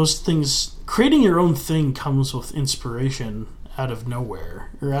those things, creating your own thing comes with inspiration out of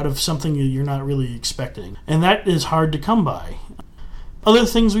nowhere, or out of something that you're not really expecting. And that is hard to come by. Other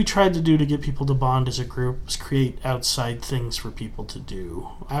things we tried to do to get people to bond as a group was create outside things for people to do.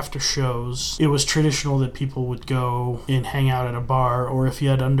 After shows, it was traditional that people would go and hang out at a bar, or if you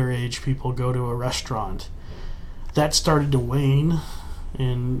had underage people, go to a restaurant. That started to wane,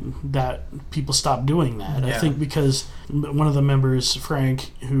 and that people stopped doing that. Yeah. I think because one of the members,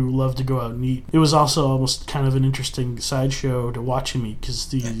 Frank, who loved to go out and eat, it was also almost kind of an interesting sideshow to watch him eat, because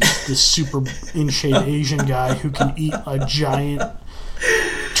this super in-shape Asian guy who can eat a giant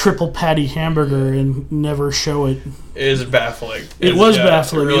triple patty hamburger and never show it. It is baffling. It was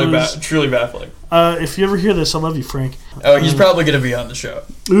baffling. Truly baffling. If you ever hear this, I love you, Frank. Oh, he's probably going to be on the show.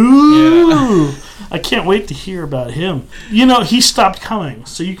 Ooh! Yeah. I can't wait to hear about him. He stopped coming,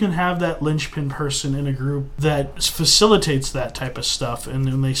 so you can have that linchpin person in a group that facilitates that type of stuff, and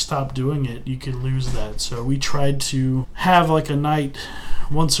when they stop doing it, you can lose that. So we tried to have like a night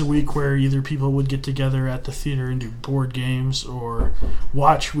once a week where either people would get together at the theater and do board games or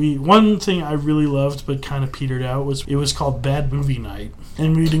watch. One thing I really loved but kind of petered out was it was called Bad Movie Night,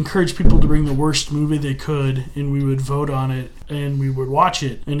 and we'd encourage people to bring the worst movie they could, and we would vote on it and we would watch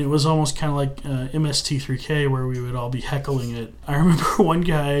it, and it was almost kind of like MST3K where we would all be heckling it. I remember one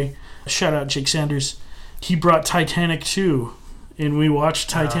guy, shout out Jake Sanders, he brought Titanic 2, and we watched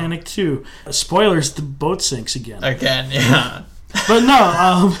Titanic 2. Spoilers, the boat sinks again. Again, yeah. But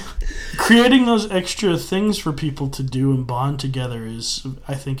no, creating those extra things for people to do and bond together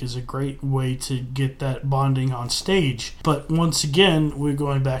I think is a great way to get that bonding on stage. But once again, we're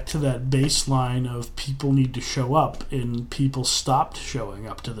going back to that baseline of people need to show up, and people stopped showing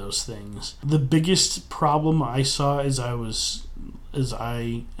up to those things. The biggest problem I saw as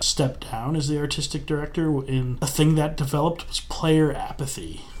I stepped down as the artistic director, and a thing that developed was player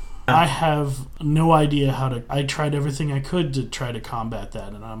apathy. I have no idea I tried everything I could to try to combat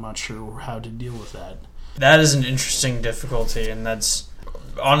that, and I'm not sure how to deal with that. That is an interesting difficulty, and that's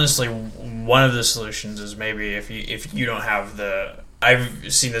honestly one of the solutions is maybe if you don't have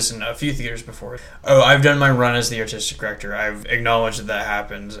I've seen this in a few theaters before. I've done my run as the artistic director. I've acknowledged that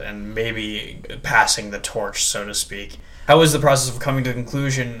happens, and maybe passing the torch, so to speak. How was the process of coming to the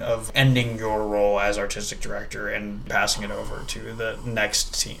conclusion of ending your role as artistic director and passing it over to the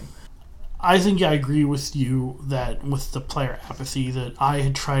next team? I think I agree with you that with the player apathy, that I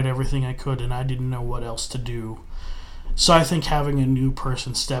had tried everything I could and I didn't know what else to do. So I think having a new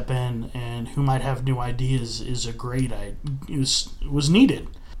person step in and who might have new ideas is a great was needed.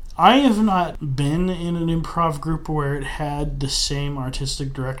 I have not been in an improv group where it had the same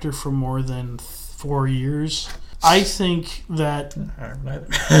artistic director for more than 4 years. I think that...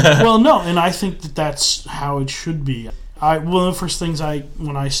 well, no, and I think that that's how it should be. One of the first things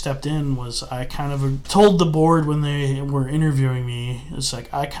when I stepped in was I kind of told the board when they were interviewing me, it's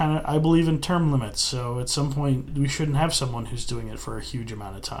like I believe in term limits, so at some point we shouldn't have someone who's doing it for a huge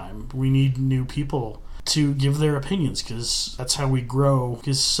amount of time. We need new people to give their opinions, because that's how we grow,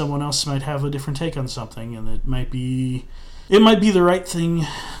 because someone else might have a different take on something, and it might be the right thing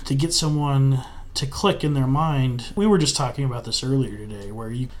to get someone to click in their mind. We were just talking about this earlier today, where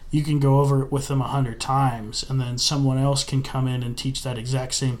you can go over it with them 100 times, and then someone else can come in and teach that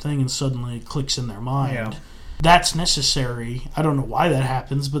exact same thing, and suddenly it clicks in their mind. Yeah. That's necessary. I don't know why that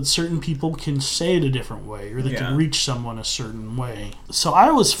happens, but certain people can say it a different way, or they can reach someone a certain way. So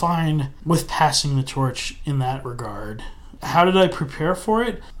I was fine with passing the torch in that regard. How did I prepare for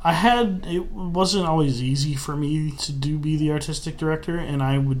it? It wasn't always easy for me to be the artistic director, and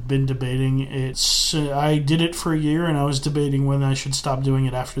I would been debating it. So I did it for a year, and I was debating when I should stop doing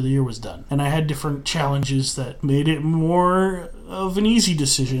it after the year was done. And I had different challenges that made it more of an easy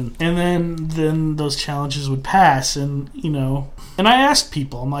decision. And then those challenges would pass, and and I asked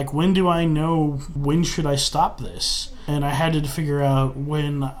people, I'm like, when should I stop this? And I had to figure out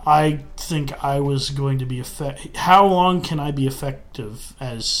when I think I was going to be how long can I be effective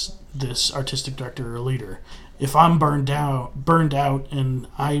as this artistic director or leader? If I'm burned out and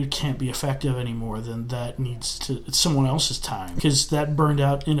I can't be effective anymore, then it's someone else's time. Because that burned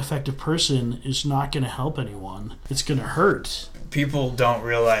out, ineffective person is not going to help anyone. It's going to hurt. People don't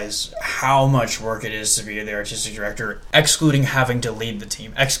realize how much work it is to be the artistic director, excluding having to lead the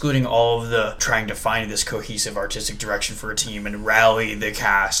team, excluding all of the trying to find this cohesive artistic direction for a team and rally the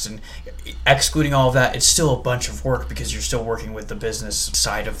cast, and excluding all of that. It's still a bunch of work because you're still working with the business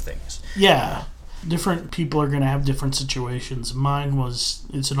side of things. Yeah. Different people are going to have different situations.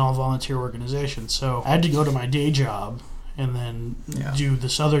 It's an all-volunteer organization, so I had to go to my day job and then do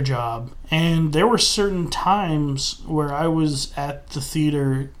this other job. And there were certain times where I was at the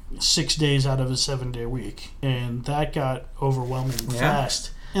theater 6 days out of a 7-day week, and that got overwhelming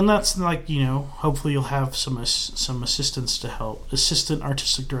fast. And that's like, hopefully you'll have some assistants to help, assistant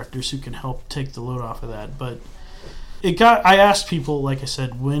artistic directors who can help take the load off of that. But I asked people, like I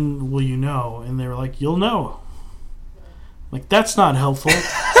said, when will you know? And they were like, you'll know. Like, that's not helpful.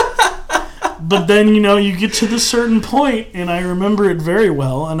 But then, you get to this certain point, and I remember it very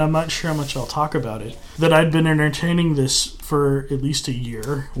well, and I'm not sure how much I'll talk about it, that I'd been entertaining this for at least a year.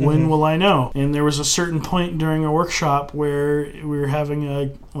 Mm-hmm. When will I know? And there was a certain point during a workshop where we were having a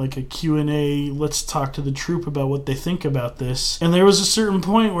Q&A, let's talk to the troupe about what they think about this. And there was a certain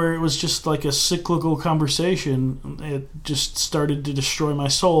point where it was just like a cyclical conversation. It just started to destroy my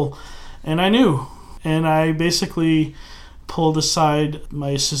soul. And I knew. And I basically pulled aside my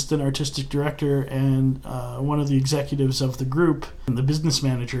assistant artistic director and one of the executives of the group and the business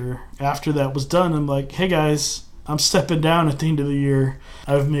manager. After that was done, I'm like, hey guys, I'm stepping down at the end of the year.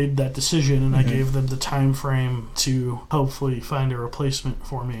 I've made that decision, and I gave them the time frame to hopefully find a replacement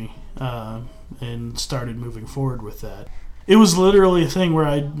for me, and started moving forward with that. It was literally a thing where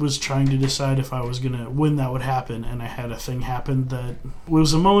I was trying to decide when that would happen, and I had a thing happen that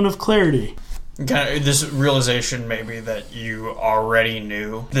was a moment of clarity. Kind of this realization maybe that you already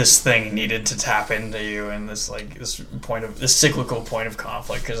knew this thing needed to tap into you, and this cyclical point of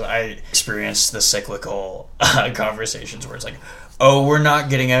conflict, because I experienced the cyclical conversations where it's like, oh, we're not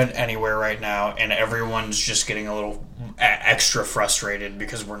getting anywhere right now, and everyone's just getting a little extra frustrated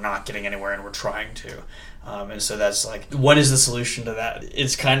because we're not getting anywhere and we're trying to. And so that's like, what is the solution to that?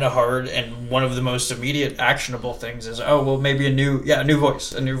 It's kind of hard, and one of the most immediate actionable things is, maybe a new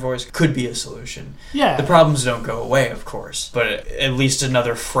voice could be a solution. Yeah. The problems don't go away, of course, but at least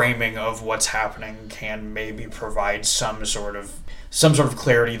another framing of what's happening can maybe provide some sort of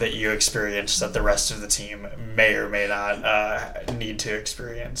clarity that you experience that the rest of the team may or may not need to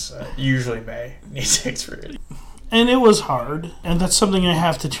experience. Usually may need to experience. And it was hard, and that's something I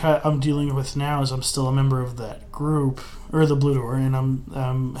have to try. I'm dealing with now, as I'm still a member of that group, or the Blue Door,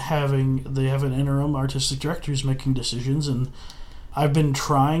 and they have an interim artistic director who's making decisions, and I've been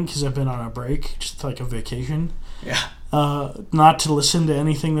trying, because I've been on a break, just like a vacation, not to listen to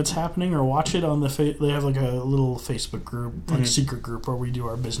anything that's happening or watch it on the they have like a little Facebook group, like secret group, where we do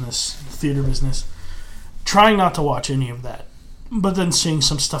our theater business. Trying not to watch any of that. But then seeing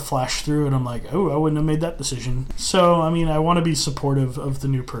some stuff flash through, and I'm like, oh, I wouldn't have made that decision. So, I want to be supportive of the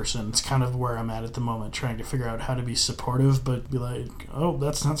new person. It's kind of where I'm at the moment, trying to figure out how to be supportive, but be like, oh,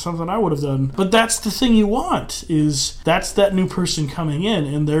 that's not something I would have done. But that's the thing you want, that's that new person coming in,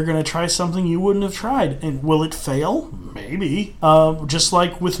 and they're going to try something you wouldn't have tried. And will it fail? Maybe. Just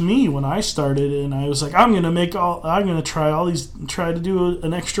like with me when I started, and I was like, I'm going to try to do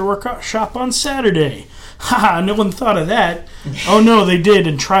an extra workshop on Saturday. Haha, no one thought of that. Oh no, they did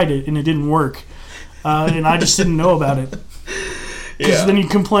and tried it, and it didn't work. And I just didn't know about it. Because then you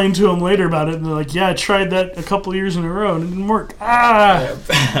complain to them later about it, and they're like, yeah, I tried that a couple years in a row, and it didn't work.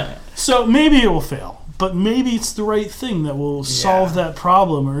 So maybe it will fail, but maybe it's the right thing that will solve that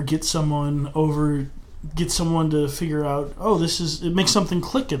problem, or get someone to figure out, it makes something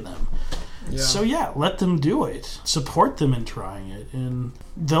click in them. Yeah. So let them do it. Support them in trying it, and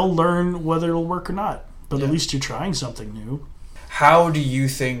they'll learn whether it'll work or not. But at least you're trying something new. How do you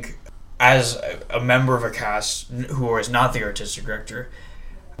think, as a member of a cast who is not the artistic director,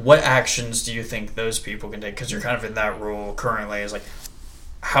 what actions do you think those people can take? Because you're kind of in that role currently. Is like,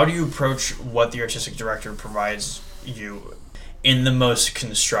 how do you approach what the artistic director provides you in the most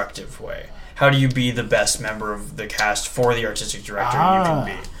constructive way? How do you be the best member of the cast for the artistic director you can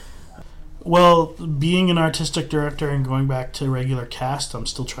be? Well, being an artistic director and going back to regular cast, I'm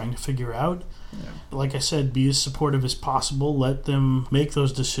still trying to figure out. Yeah. Like I said, be as supportive as possible. Let them make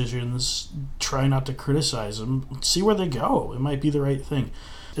those decisions. Try not to criticize them. See where they go. It might be the right thing.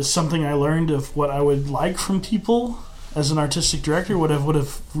 It's something I learned of what I would like from people as an artistic director, what I would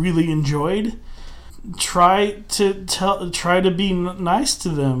have really enjoyed. Try to be nice to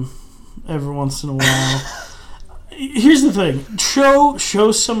them every once in a while. Here's the thing.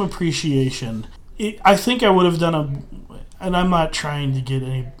 Show some appreciation. I think I would have done and I'm not trying to get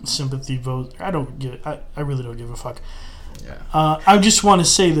any sympathy vote. I really don't give a fuck. Yeah. I just want to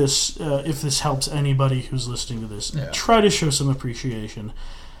say this, if this helps anybody who's listening to this. Yeah. Try to show some appreciation.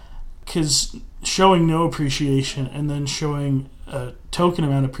 Because showing no appreciation and then showing a token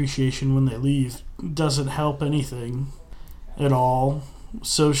amount of appreciation when they leave doesn't help anything at all.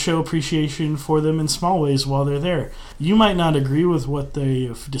 So show appreciation for them in small ways while they're there. You might not agree with what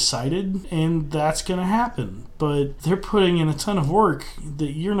they've decided, and that's going to happen. But they're putting in a ton of work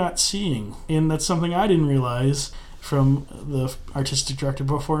that you're not seeing. And that's something I didn't realize from the artistic director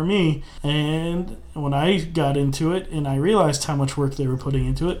before me. And when I got into it and I realized how much work they were putting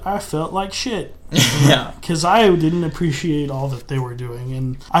into it, I felt like shit. Yeah. Because I didn't appreciate all that they were doing.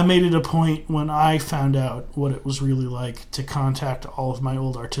 And I made it a point when I found out what it was really like to contact all of my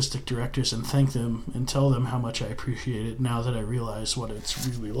old artistic directors and thank them and tell them how much I appreciate it now that I realize what it's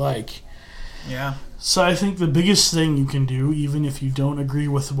really like. Yeah. So I think the biggest thing you can do, even if you don't agree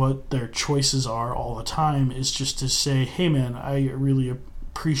with what their choices are all the time, is just to say, hey man, I really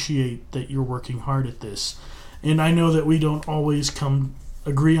appreciate that you're working hard at this. And I know that we don't always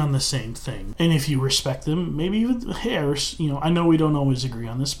agree on the same thing. And if you respect them, maybe even, hey, I know we don't always agree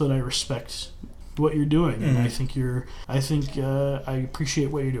on this, but I respect what you're doing. Mm-hmm. And I appreciate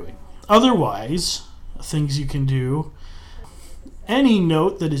what you're doing. Otherwise, things you can do, any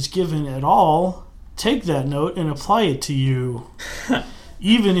note that is given at all, take that note and apply it to you.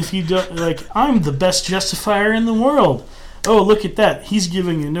 Even if you don't, like, I'm the best justifier in the world. Oh, look at that. He's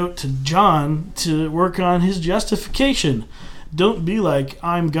giving a note to John to work on his justification. Don't be like,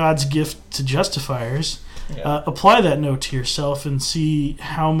 I'm God's gift to justifiers. Yeah. Apply that note to yourself and see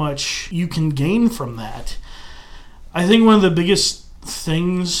how much you can gain from that. I think one of the biggest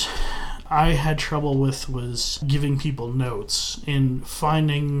things I had trouble with was giving people notes and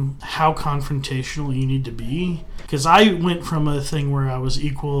finding how confrontational you need to be. Because I went from a thing where I was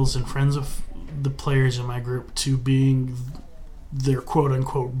equals and friends of the players in my group to being their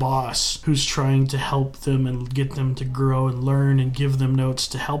quote-unquote boss who's trying to help them and get them to grow and learn and give them notes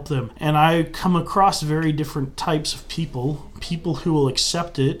to help them. And I come across very different types of people who will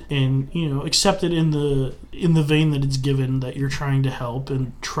accept it and, accept it in the vein that it's given, that you're trying to help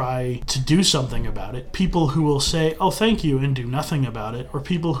and try to do something about it. People who will say, oh, thank you, and do nothing about it. Or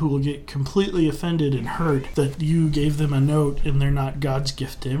people who will get completely offended and hurt that you gave them a note and they're not God's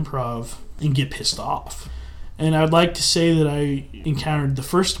gift to improv and get pissed off. And I'd like to say that I encountered the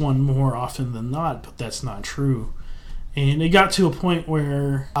first one more often than not, but that's not true. And it got to a point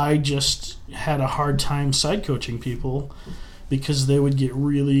where I just had a hard time side coaching people because they would get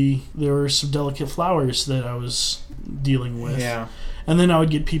there were some delicate flowers that I was dealing with. Yeah. And then I would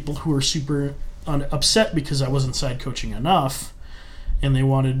get people who were super upset because I wasn't side coaching enough and they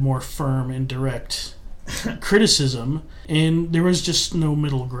wanted more firm and direct criticism. And there was just no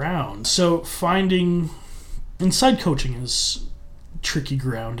middle ground. So and side coaching is tricky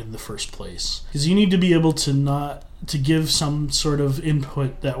ground in the first place because you need to be able to give some sort of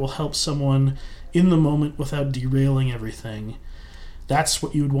input that will help someone in the moment without derailing everything. That's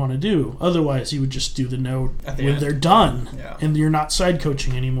what you would want to do. Otherwise, you would just do the note when they're done, and you're not side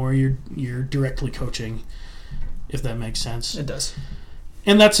coaching anymore. You're directly coaching, if that makes sense. It does.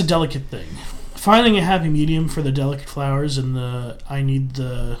 And that's a delicate thing. Finding a happy medium for the delicate flowers and I need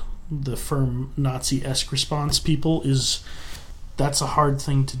the firm Nazi-esque response people that's a hard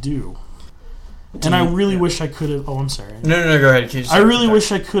thing to do. And I really wish I could have... Oh, I'm sorry. No, go ahead. I really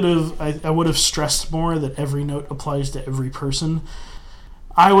wish I could have... I would have stressed more that every note applies to every person.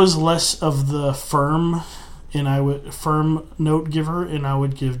 I was less of the firm note giver, and I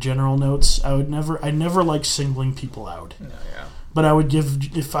would give general notes. I never liked singling people out. No, yeah. But I would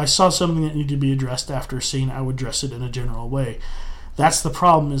give... If I saw something that needed to be addressed after a scene, I would address it in a general way. That's the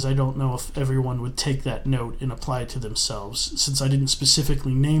problem, is I don't know if everyone would take that note and apply it to themselves. Since I didn't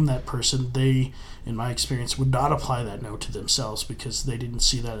specifically name that person, they, in my experience, would not apply that note to themselves because they didn't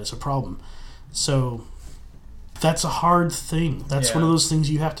see that as a problem. So that's a hard thing. That's one of those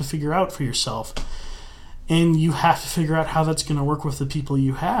things you have to figure out for yourself. And you have to figure out how that's going to work with the people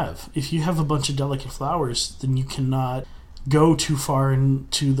you have. If you have a bunch of delicate flowers, then you cannot go too far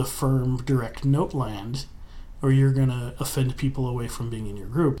into the firm direct note land, or you're going to offend people away from being in your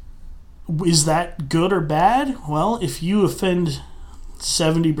group. Is that good or bad? Well, if you offend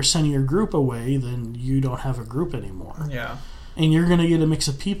 70% of your group away, then you don't have a group anymore. Yeah. And you're going to get a mix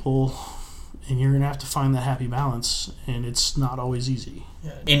of people, and you're going to have to find that happy balance, and it's not always easy.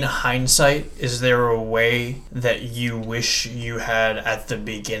 In hindsight, is there a way that you wish you had at the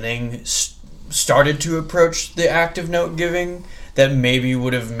beginning started to approach the active note giving that maybe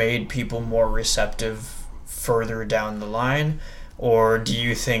would have made people more receptive further down the line? Or do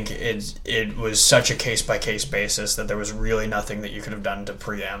you think it was such a case-by-case basis that there was really nothing that you could have done to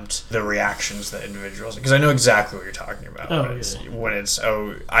preempt the reactions that individuals... Because I know exactly what you're talking about. When it's,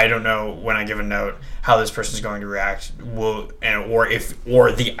 I don't know when I give a note how this person's going to react,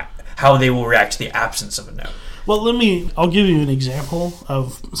 how they will react to the absence of a note. Well, I'll give you an example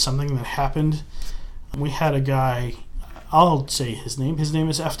of something that happened. We had a guy... I'll say his name. His name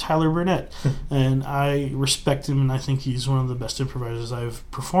is F. Tyler Burnett, and I respect him, and I think he's one of the best improvisers I've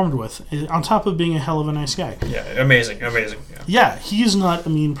performed with, on top of being a hell of a nice guy. Yeah, amazing. Yeah, he's not a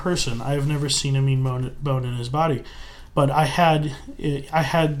mean person. I've never seen a mean bone in his body, but I had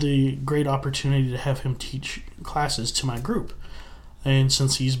the great opportunity to have him teach classes to my group, and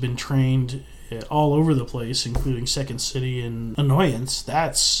since he's been trained all over the place, including Second City and Annoyance,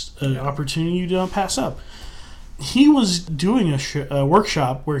 that's an opportunity you don't pass up. He was doing a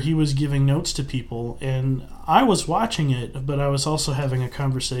workshop where he was giving notes to people, and I was watching it, but I was also having a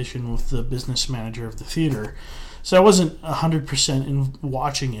conversation with the business manager of the theater. So I wasn't 100% in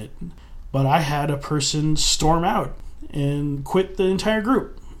watching it, but I had a person storm out and quit the entire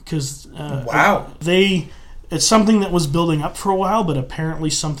group because wow. It's something that was building up for a while, but apparently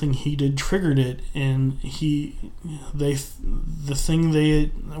something he did triggered it, and the thing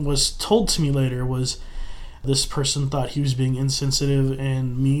they was told to me later was this person thought he was being insensitive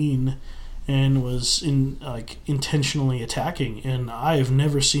and mean and was intentionally attacking, and I've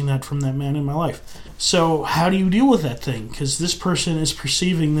never seen that from that man in my life. So how do you deal with that thing? Because this person is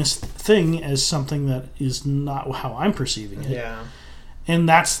perceiving this thing as something that is not how I'm perceiving it. Yeah. And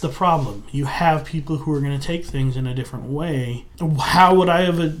that's the problem. You have people who are going to take things in a different way. How would I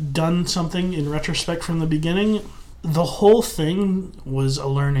have done something in retrospect from the beginning? The whole thing was a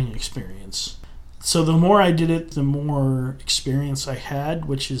learning experience. So the more I did it, the more experience I had,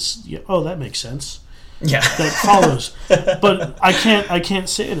 which is, that makes sense. Yeah. That follows. But I can't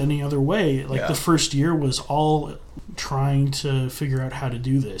say it any other way. The first year was all trying to figure out how to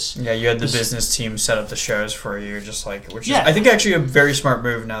do this. Yeah, you had the business team set up the shows for you, which is I think actually a very smart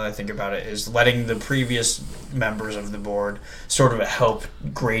move now that I think about it, is letting the previous members of the board sort of help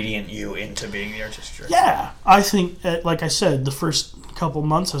gradient you into being the artistic director. Yeah, I think, like I said, the first couple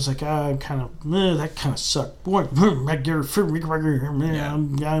months I was like, that kind of sucked. I'm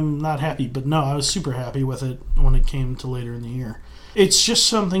not happy, but no, I was super happy with it when it came to later in the year. It's just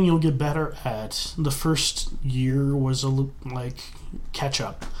something you'll get better at. The first year was catch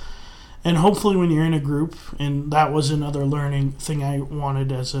up. And hopefully when you're in a group, and that was another learning thing I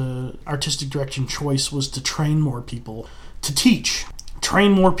wanted as a artistic direction choice, was to train more people to teach.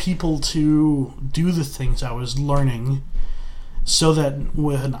 Train more people to do the things I was learning, so that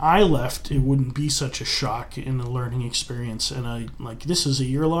when I left, it wouldn't be such a shock in the learning experience. And this is a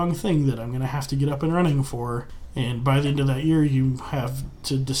year-long thing that I'm going to have to get up and running for. And by the end of that year, you have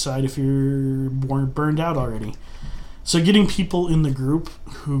to decide if you're burned out already. So getting people in the group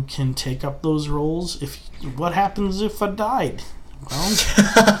who can take up those roles. What happens if I died? Well,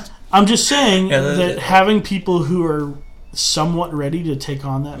 I'm just saying that having people who are somewhat ready to take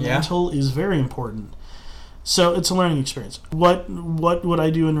on that mantle is very important. So it's a learning experience. What would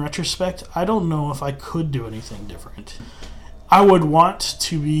I do in retrospect? I don't know if I could do anything different. I would want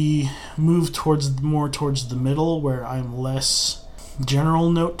to be moved more towards the middle, where I'm less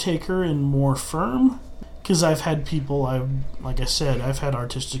general note taker and more firm. Because I've had people, like I said, I've had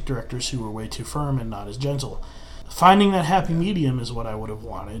artistic directors who were way too firm and not as gentle. Finding that happy medium is what I would have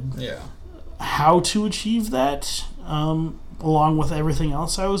wanted. Yeah. How to achieve that, along with everything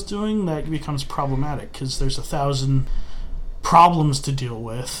else I was doing, that becomes problematic because there's 1,000 problems to deal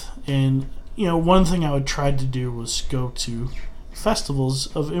with. And one thing I would try to do was go to festivals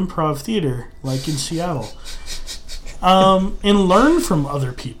of improv theater, like in Seattle, and learn from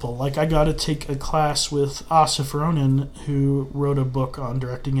other people. I got to take a class with Asif Ronan, who wrote a book on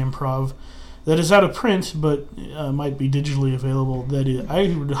directing improv, that is out of print, but might be digitally available.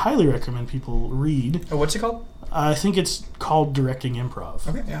 I would highly recommend people read. Oh, what's it called? I think it's called Directing Improv.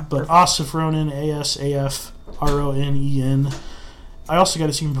 Okay, yeah. But Asif Ronen, Asafronen. I also got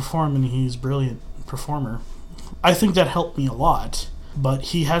to see him perform, and he's a brilliant performer. I think that helped me a lot, but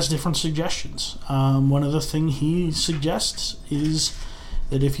he has different suggestions. One of the things he suggests is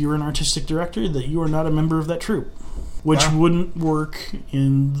that if you're an artistic director, that you are not a member of that troupe, which wouldn't work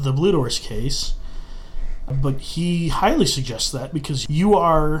in the Blue Doors case. But he highly suggests that because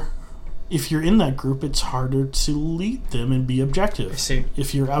if you're in that group, it's harder to lead them and be objective. I see.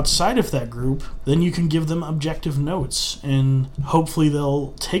 If you're outside of that group, then you can give them objective notes, and hopefully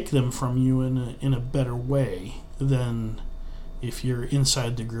they'll take them from you in a better way than if you're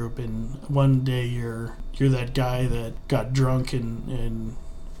inside the group and one day you're that guy that got drunk and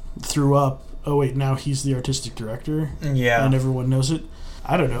threw up. Oh wait, now he's the artistic director. Yeah. And everyone knows it.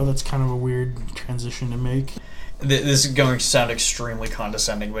 I don't know. That's kind of a weird transition to make. This is going to sound extremely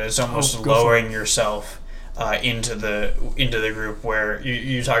condescending, but it's almost lowering yourself into the group, where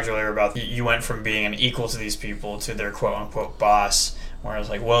you talked earlier about you went from being an equal to these people to their quote-unquote boss, where I was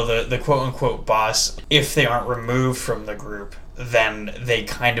like, well, the quote-unquote boss, if they aren't removed from the group, then they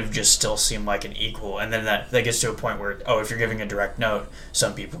kind of just still seem like an equal. And then that gets to a point where, if you're giving a direct note,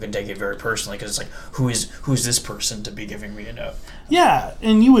 some people can take it very personally, because it's like, who is this person to be giving me a note? Yeah,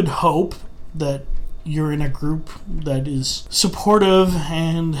 and you would hope that you're in a group that is supportive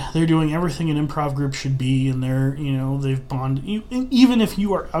and they're doing everything an improv group should be, and they've bonded. Even if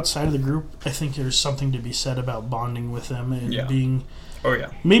you are outside of the group, I think there's something to be said about bonding with them and being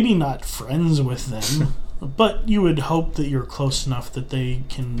maybe not friends with them, but you would hope that you're close enough that they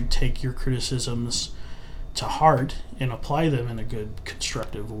can take your criticisms to heart and apply them in a good,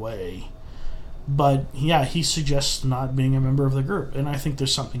 constructive way. But yeah, he suggests not being a member of the group, and I think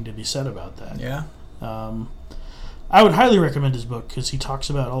there's something to be said about that. Yeah. I would highly recommend his book because he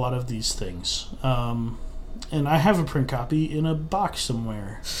talks about a lot of these things. And I have a print copy in a box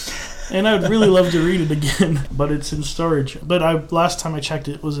somewhere. And I would really love to read it again, but it's in storage. But last time I checked,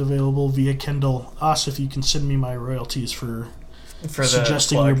 it was available via Kindle. If you can send me my royalties for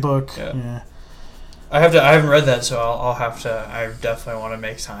suggesting your book. Yeah. I haven't read that, so I'll have to. I definitely want to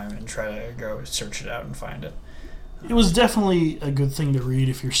make time and try to go search it out and find it. It was definitely a good thing to read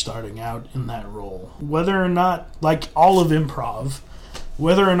if you're starting out in that role. Whether or not, like all of improv,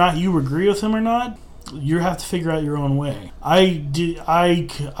 whether or not you agree with him or not, you have to figure out your own way. I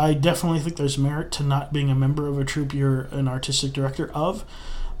definitely think there's merit to not being a member of a troupe you're an artistic director of,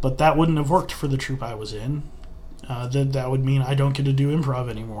 but that wouldn't have worked for the troupe I was in. That would mean I don't get to do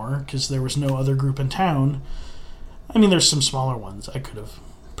improv anymore because there was no other group in town. I mean, there's some smaller ones I could have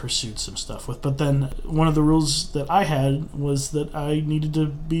pursued some stuff with, but then one of the rules that I had was that I needed to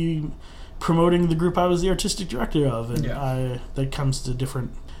be promoting the group I was the artistic director of, and that comes to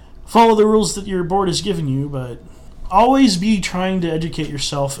different. Follow the rules that your board has given you, but always be trying to educate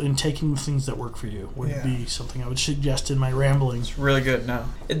yourself and taking the things that work for you would be something I would suggest in my ramblings. It's really good. No,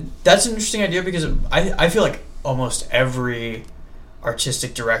 that's an interesting idea because I feel like almost every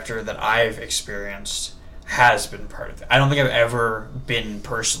artistic director that I've experienced has been part of it. I don't think I've ever been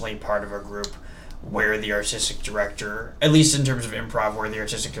personally part of a group where the artistic director, at least in terms of improv, where the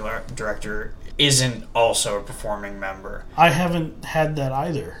artistic director isn't also a performing member. I haven't had that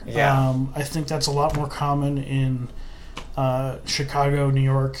either. Yeah. I think that's a lot more common in Chicago, New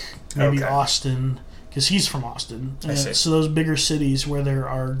York, maybe Austin, because he's from Austin. I see. So those bigger cities where there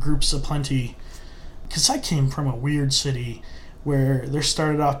are groups aplenty. Because I came from a weird city where there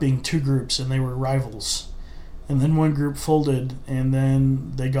started off being two groups and they were rivals. And then one group folded, and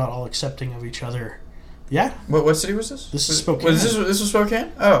then they got all accepting of each other. Yeah. What city was this? This is Spokane. This was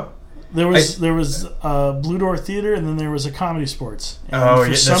Spokane? Oh. There was Blue Door Theater, and then there was a Comedy Sports. And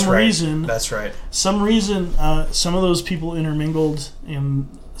for some reason, that's right. Some reason, some of those people intermingled, and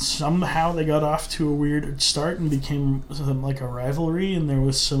somehow they got off to a weird start and became like a rivalry, and there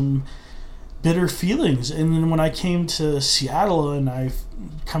was some bitter feelings. And then when I came to Seattle and I've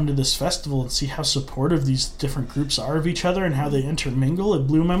come to this festival and see how supportive these different groups are of each other and how they intermingle, it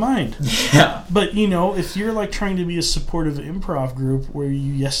blew my mind. Yeah. But, if you're like trying to be a supportive improv group where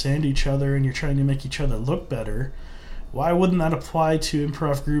you yes-and each other and you're trying to make each other look better, why wouldn't that apply to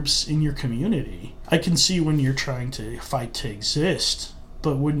improv groups in your community? I can see when you're trying to fight to exist,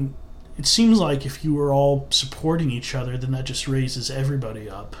 but it seems like if you were all supporting each other, then that just raises everybody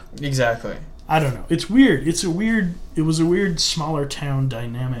up. Exactly. I don't know. It's weird. It was a weird smaller town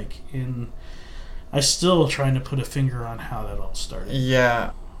dynamic, and I'm still trying to put a finger on how that all started.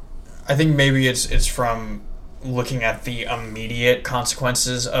 Yeah. I think maybe it's from looking at the immediate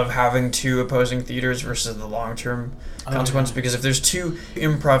consequences of having two opposing theaters versus the long-term consequence. Because if there's two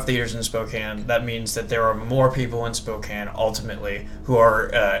improv theaters in Spokane, that means that there are more people in Spokane ultimately who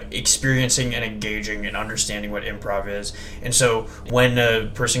are experiencing and engaging and understanding what improv is. And so when a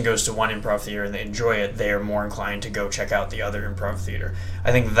person goes to one improv theater and they enjoy it, they are more inclined to go check out the other improv theater.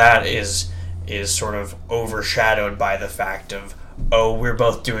 I think that is sort of overshadowed by the fact of, oh, we're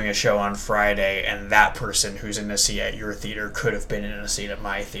both doing a show on Friday, and that person who's in a seat at your theater could have been in a seat at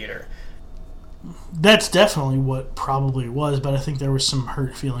my theater. That's definitely what probably was, but I think there was some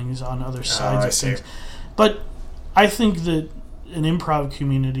hurt feelings on other sides of things. But I think that an improv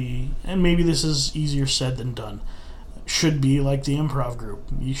community, and maybe this is easier said than done, should be like the improv group.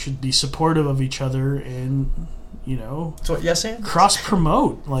 You should be supportive of each other and, you know, that's what Yes and cross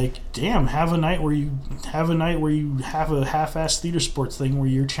promote. Like, damn, have a night where you have a half-assed theater sports thing where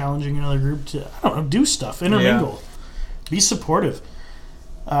you're challenging another group to, I don't know, do stuff, intermingle, be supportive.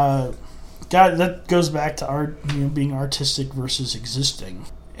 God, that goes back to art, you know, being artistic versus existing.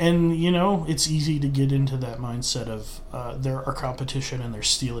 And, you know, it's easy to get into that mindset of there are competition and they're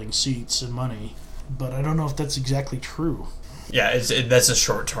stealing seats and money. But I don't know if that's exactly true. Yeah, that's a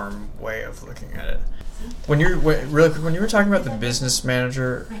short-term way of looking at it. When you were talking about the business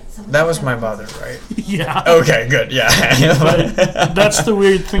manager, that was my mother, right? Yeah. Okay, good. Yeah. But that's the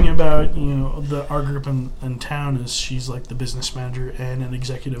weird thing about, you know, our group in town is she's like the business manager and an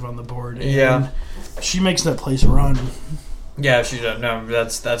executive on the board. And she makes that place run. Yeah, she does. No,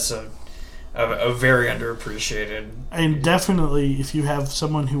 that's a very underappreciated. And definitely, if you have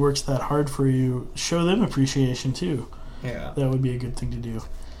someone who works that hard for you, show them appreciation too. Yeah, that would be a good thing to do.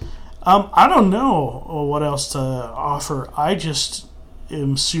 I don't know what else to offer. I just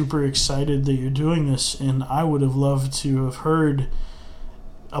am super excited that you're doing this, and I would have loved to have heard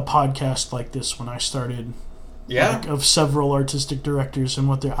a podcast like this when I started. Yeah, like, of several artistic directors and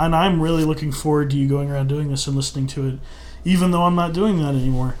what they're. And I'm really looking forward to you going around doing this and listening to it, even though I'm not doing that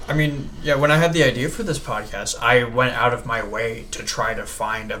anymore. I mean, yeah, when I had the idea for this podcast, I went out of my way to try to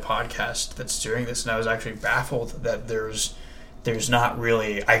find a podcast that's doing this, and I was actually baffled that there's not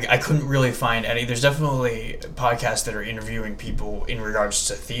really, I couldn't really find any. There's definitely podcasts that are interviewing people in regards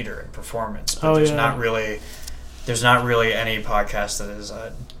to theater and performance, but there's not really any podcast that is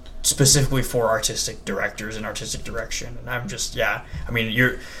specifically for artistic directors and artistic direction. And I'm just, I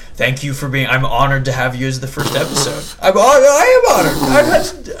mean, thank you for being, I'm honored to have you as the first episode. I am honored.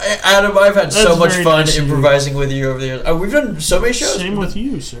 I've had so much fun improvising with you over the years. We've done so many shows. Same with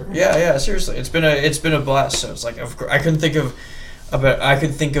you, sir. Yeah, seriously. It's been a blast. So it's like, of course, I could think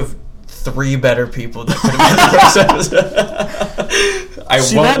of 3 better people that could have been the first episode.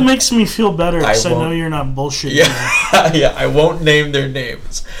 That makes me feel better because I know you're not bullshitting. Yeah, I won't name their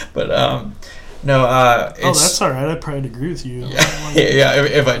names, but no. That's all right. I probably agree with you. Yeah.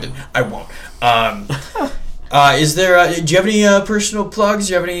 If I did, I won't. Is there? Do you have any personal plugs?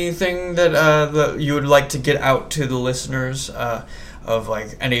 Do you have anything that you would like to get out to the listeners of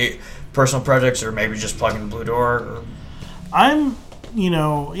like any personal projects, or maybe just plugging Blue Door? Or?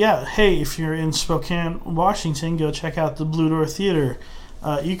 Hey, if you're in Spokane, Washington, go check out the Blue Door Theater.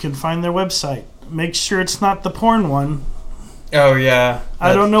 You can find their website. Make sure it's not the porn one. Oh, yeah.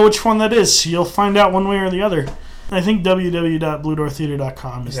 I don't know which one that is, so you'll find out one way or the other. I think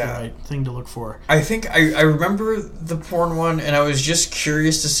www.bluedoortheater.com is the right thing to look for. I think I remember the porn one, and I was just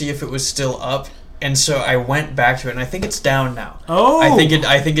curious to see if it was still up, and so I went back to it, and I think it's down now. Oh! I think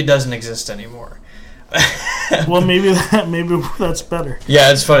it doesn't exist anymore. Well, maybe that's better.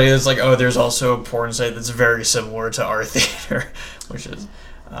 Yeah, it's funny. It's like, there's also a porn site that's very similar to our theater, which is.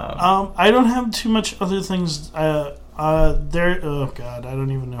 I don't have too much other things. Oh God, I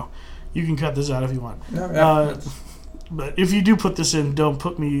don't even know. You can cut this out if you want. No. But if you do put this in, don't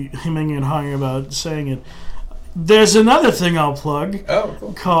put me hemming and hawing about saying it. There's another thing I'll plug.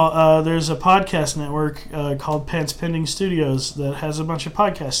 Oh, cool. There's a podcast network called Pants Pending Studios that has a bunch of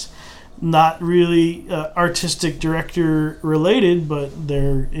podcasts. Not really artistic director related, but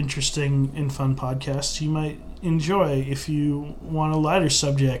they're interesting and fun podcasts you might enjoy if you want a lighter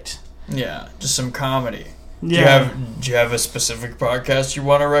subject. Yeah, just some comedy. Yeah. Do you have a specific podcast you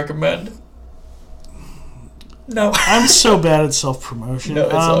want to recommend? No. I'm so bad at self-promotion. No,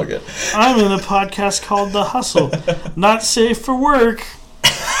 it's all good. I'm in a podcast called The Hustle. Not safe for work.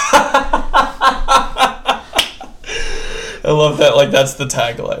 I love that. Like, that's the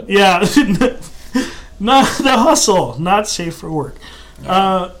tagline. Yeah. Not The Hustle. Not safe for work.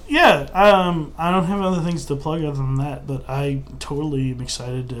 I don't have other things to plug other than that, but I totally am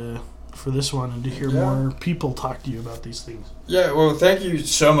excited to for this one and to hear more people talk to you about these things. Yeah, well, thank you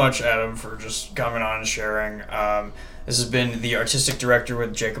so much, Adam, for just coming on and sharing. This has been the Artistic Director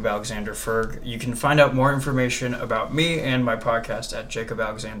with Jacob Alexander Ferg. You can find out more information about me and my podcast at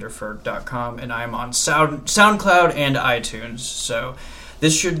jacobalexanderferg.com, and I'm on SoundCloud and iTunes. So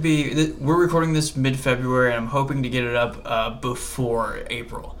this should be... We're recording this mid-February, and I'm hoping to get it up before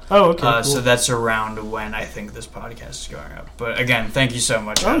April. Oh, okay. Cool. So that's around when I think this podcast is going up. But again, thank you so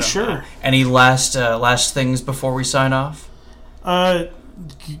much, Adam. Oh, sure. Any last things before we sign off?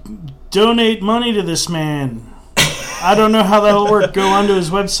 Donate money to this man. I don't know how that'll work. Go onto his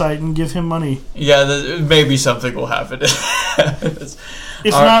website and give him money. Yeah, maybe something will happen. If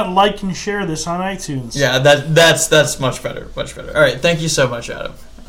not, like and share this on iTunes. Yeah, that's much better. Much better. All right, thank you so much, Adam.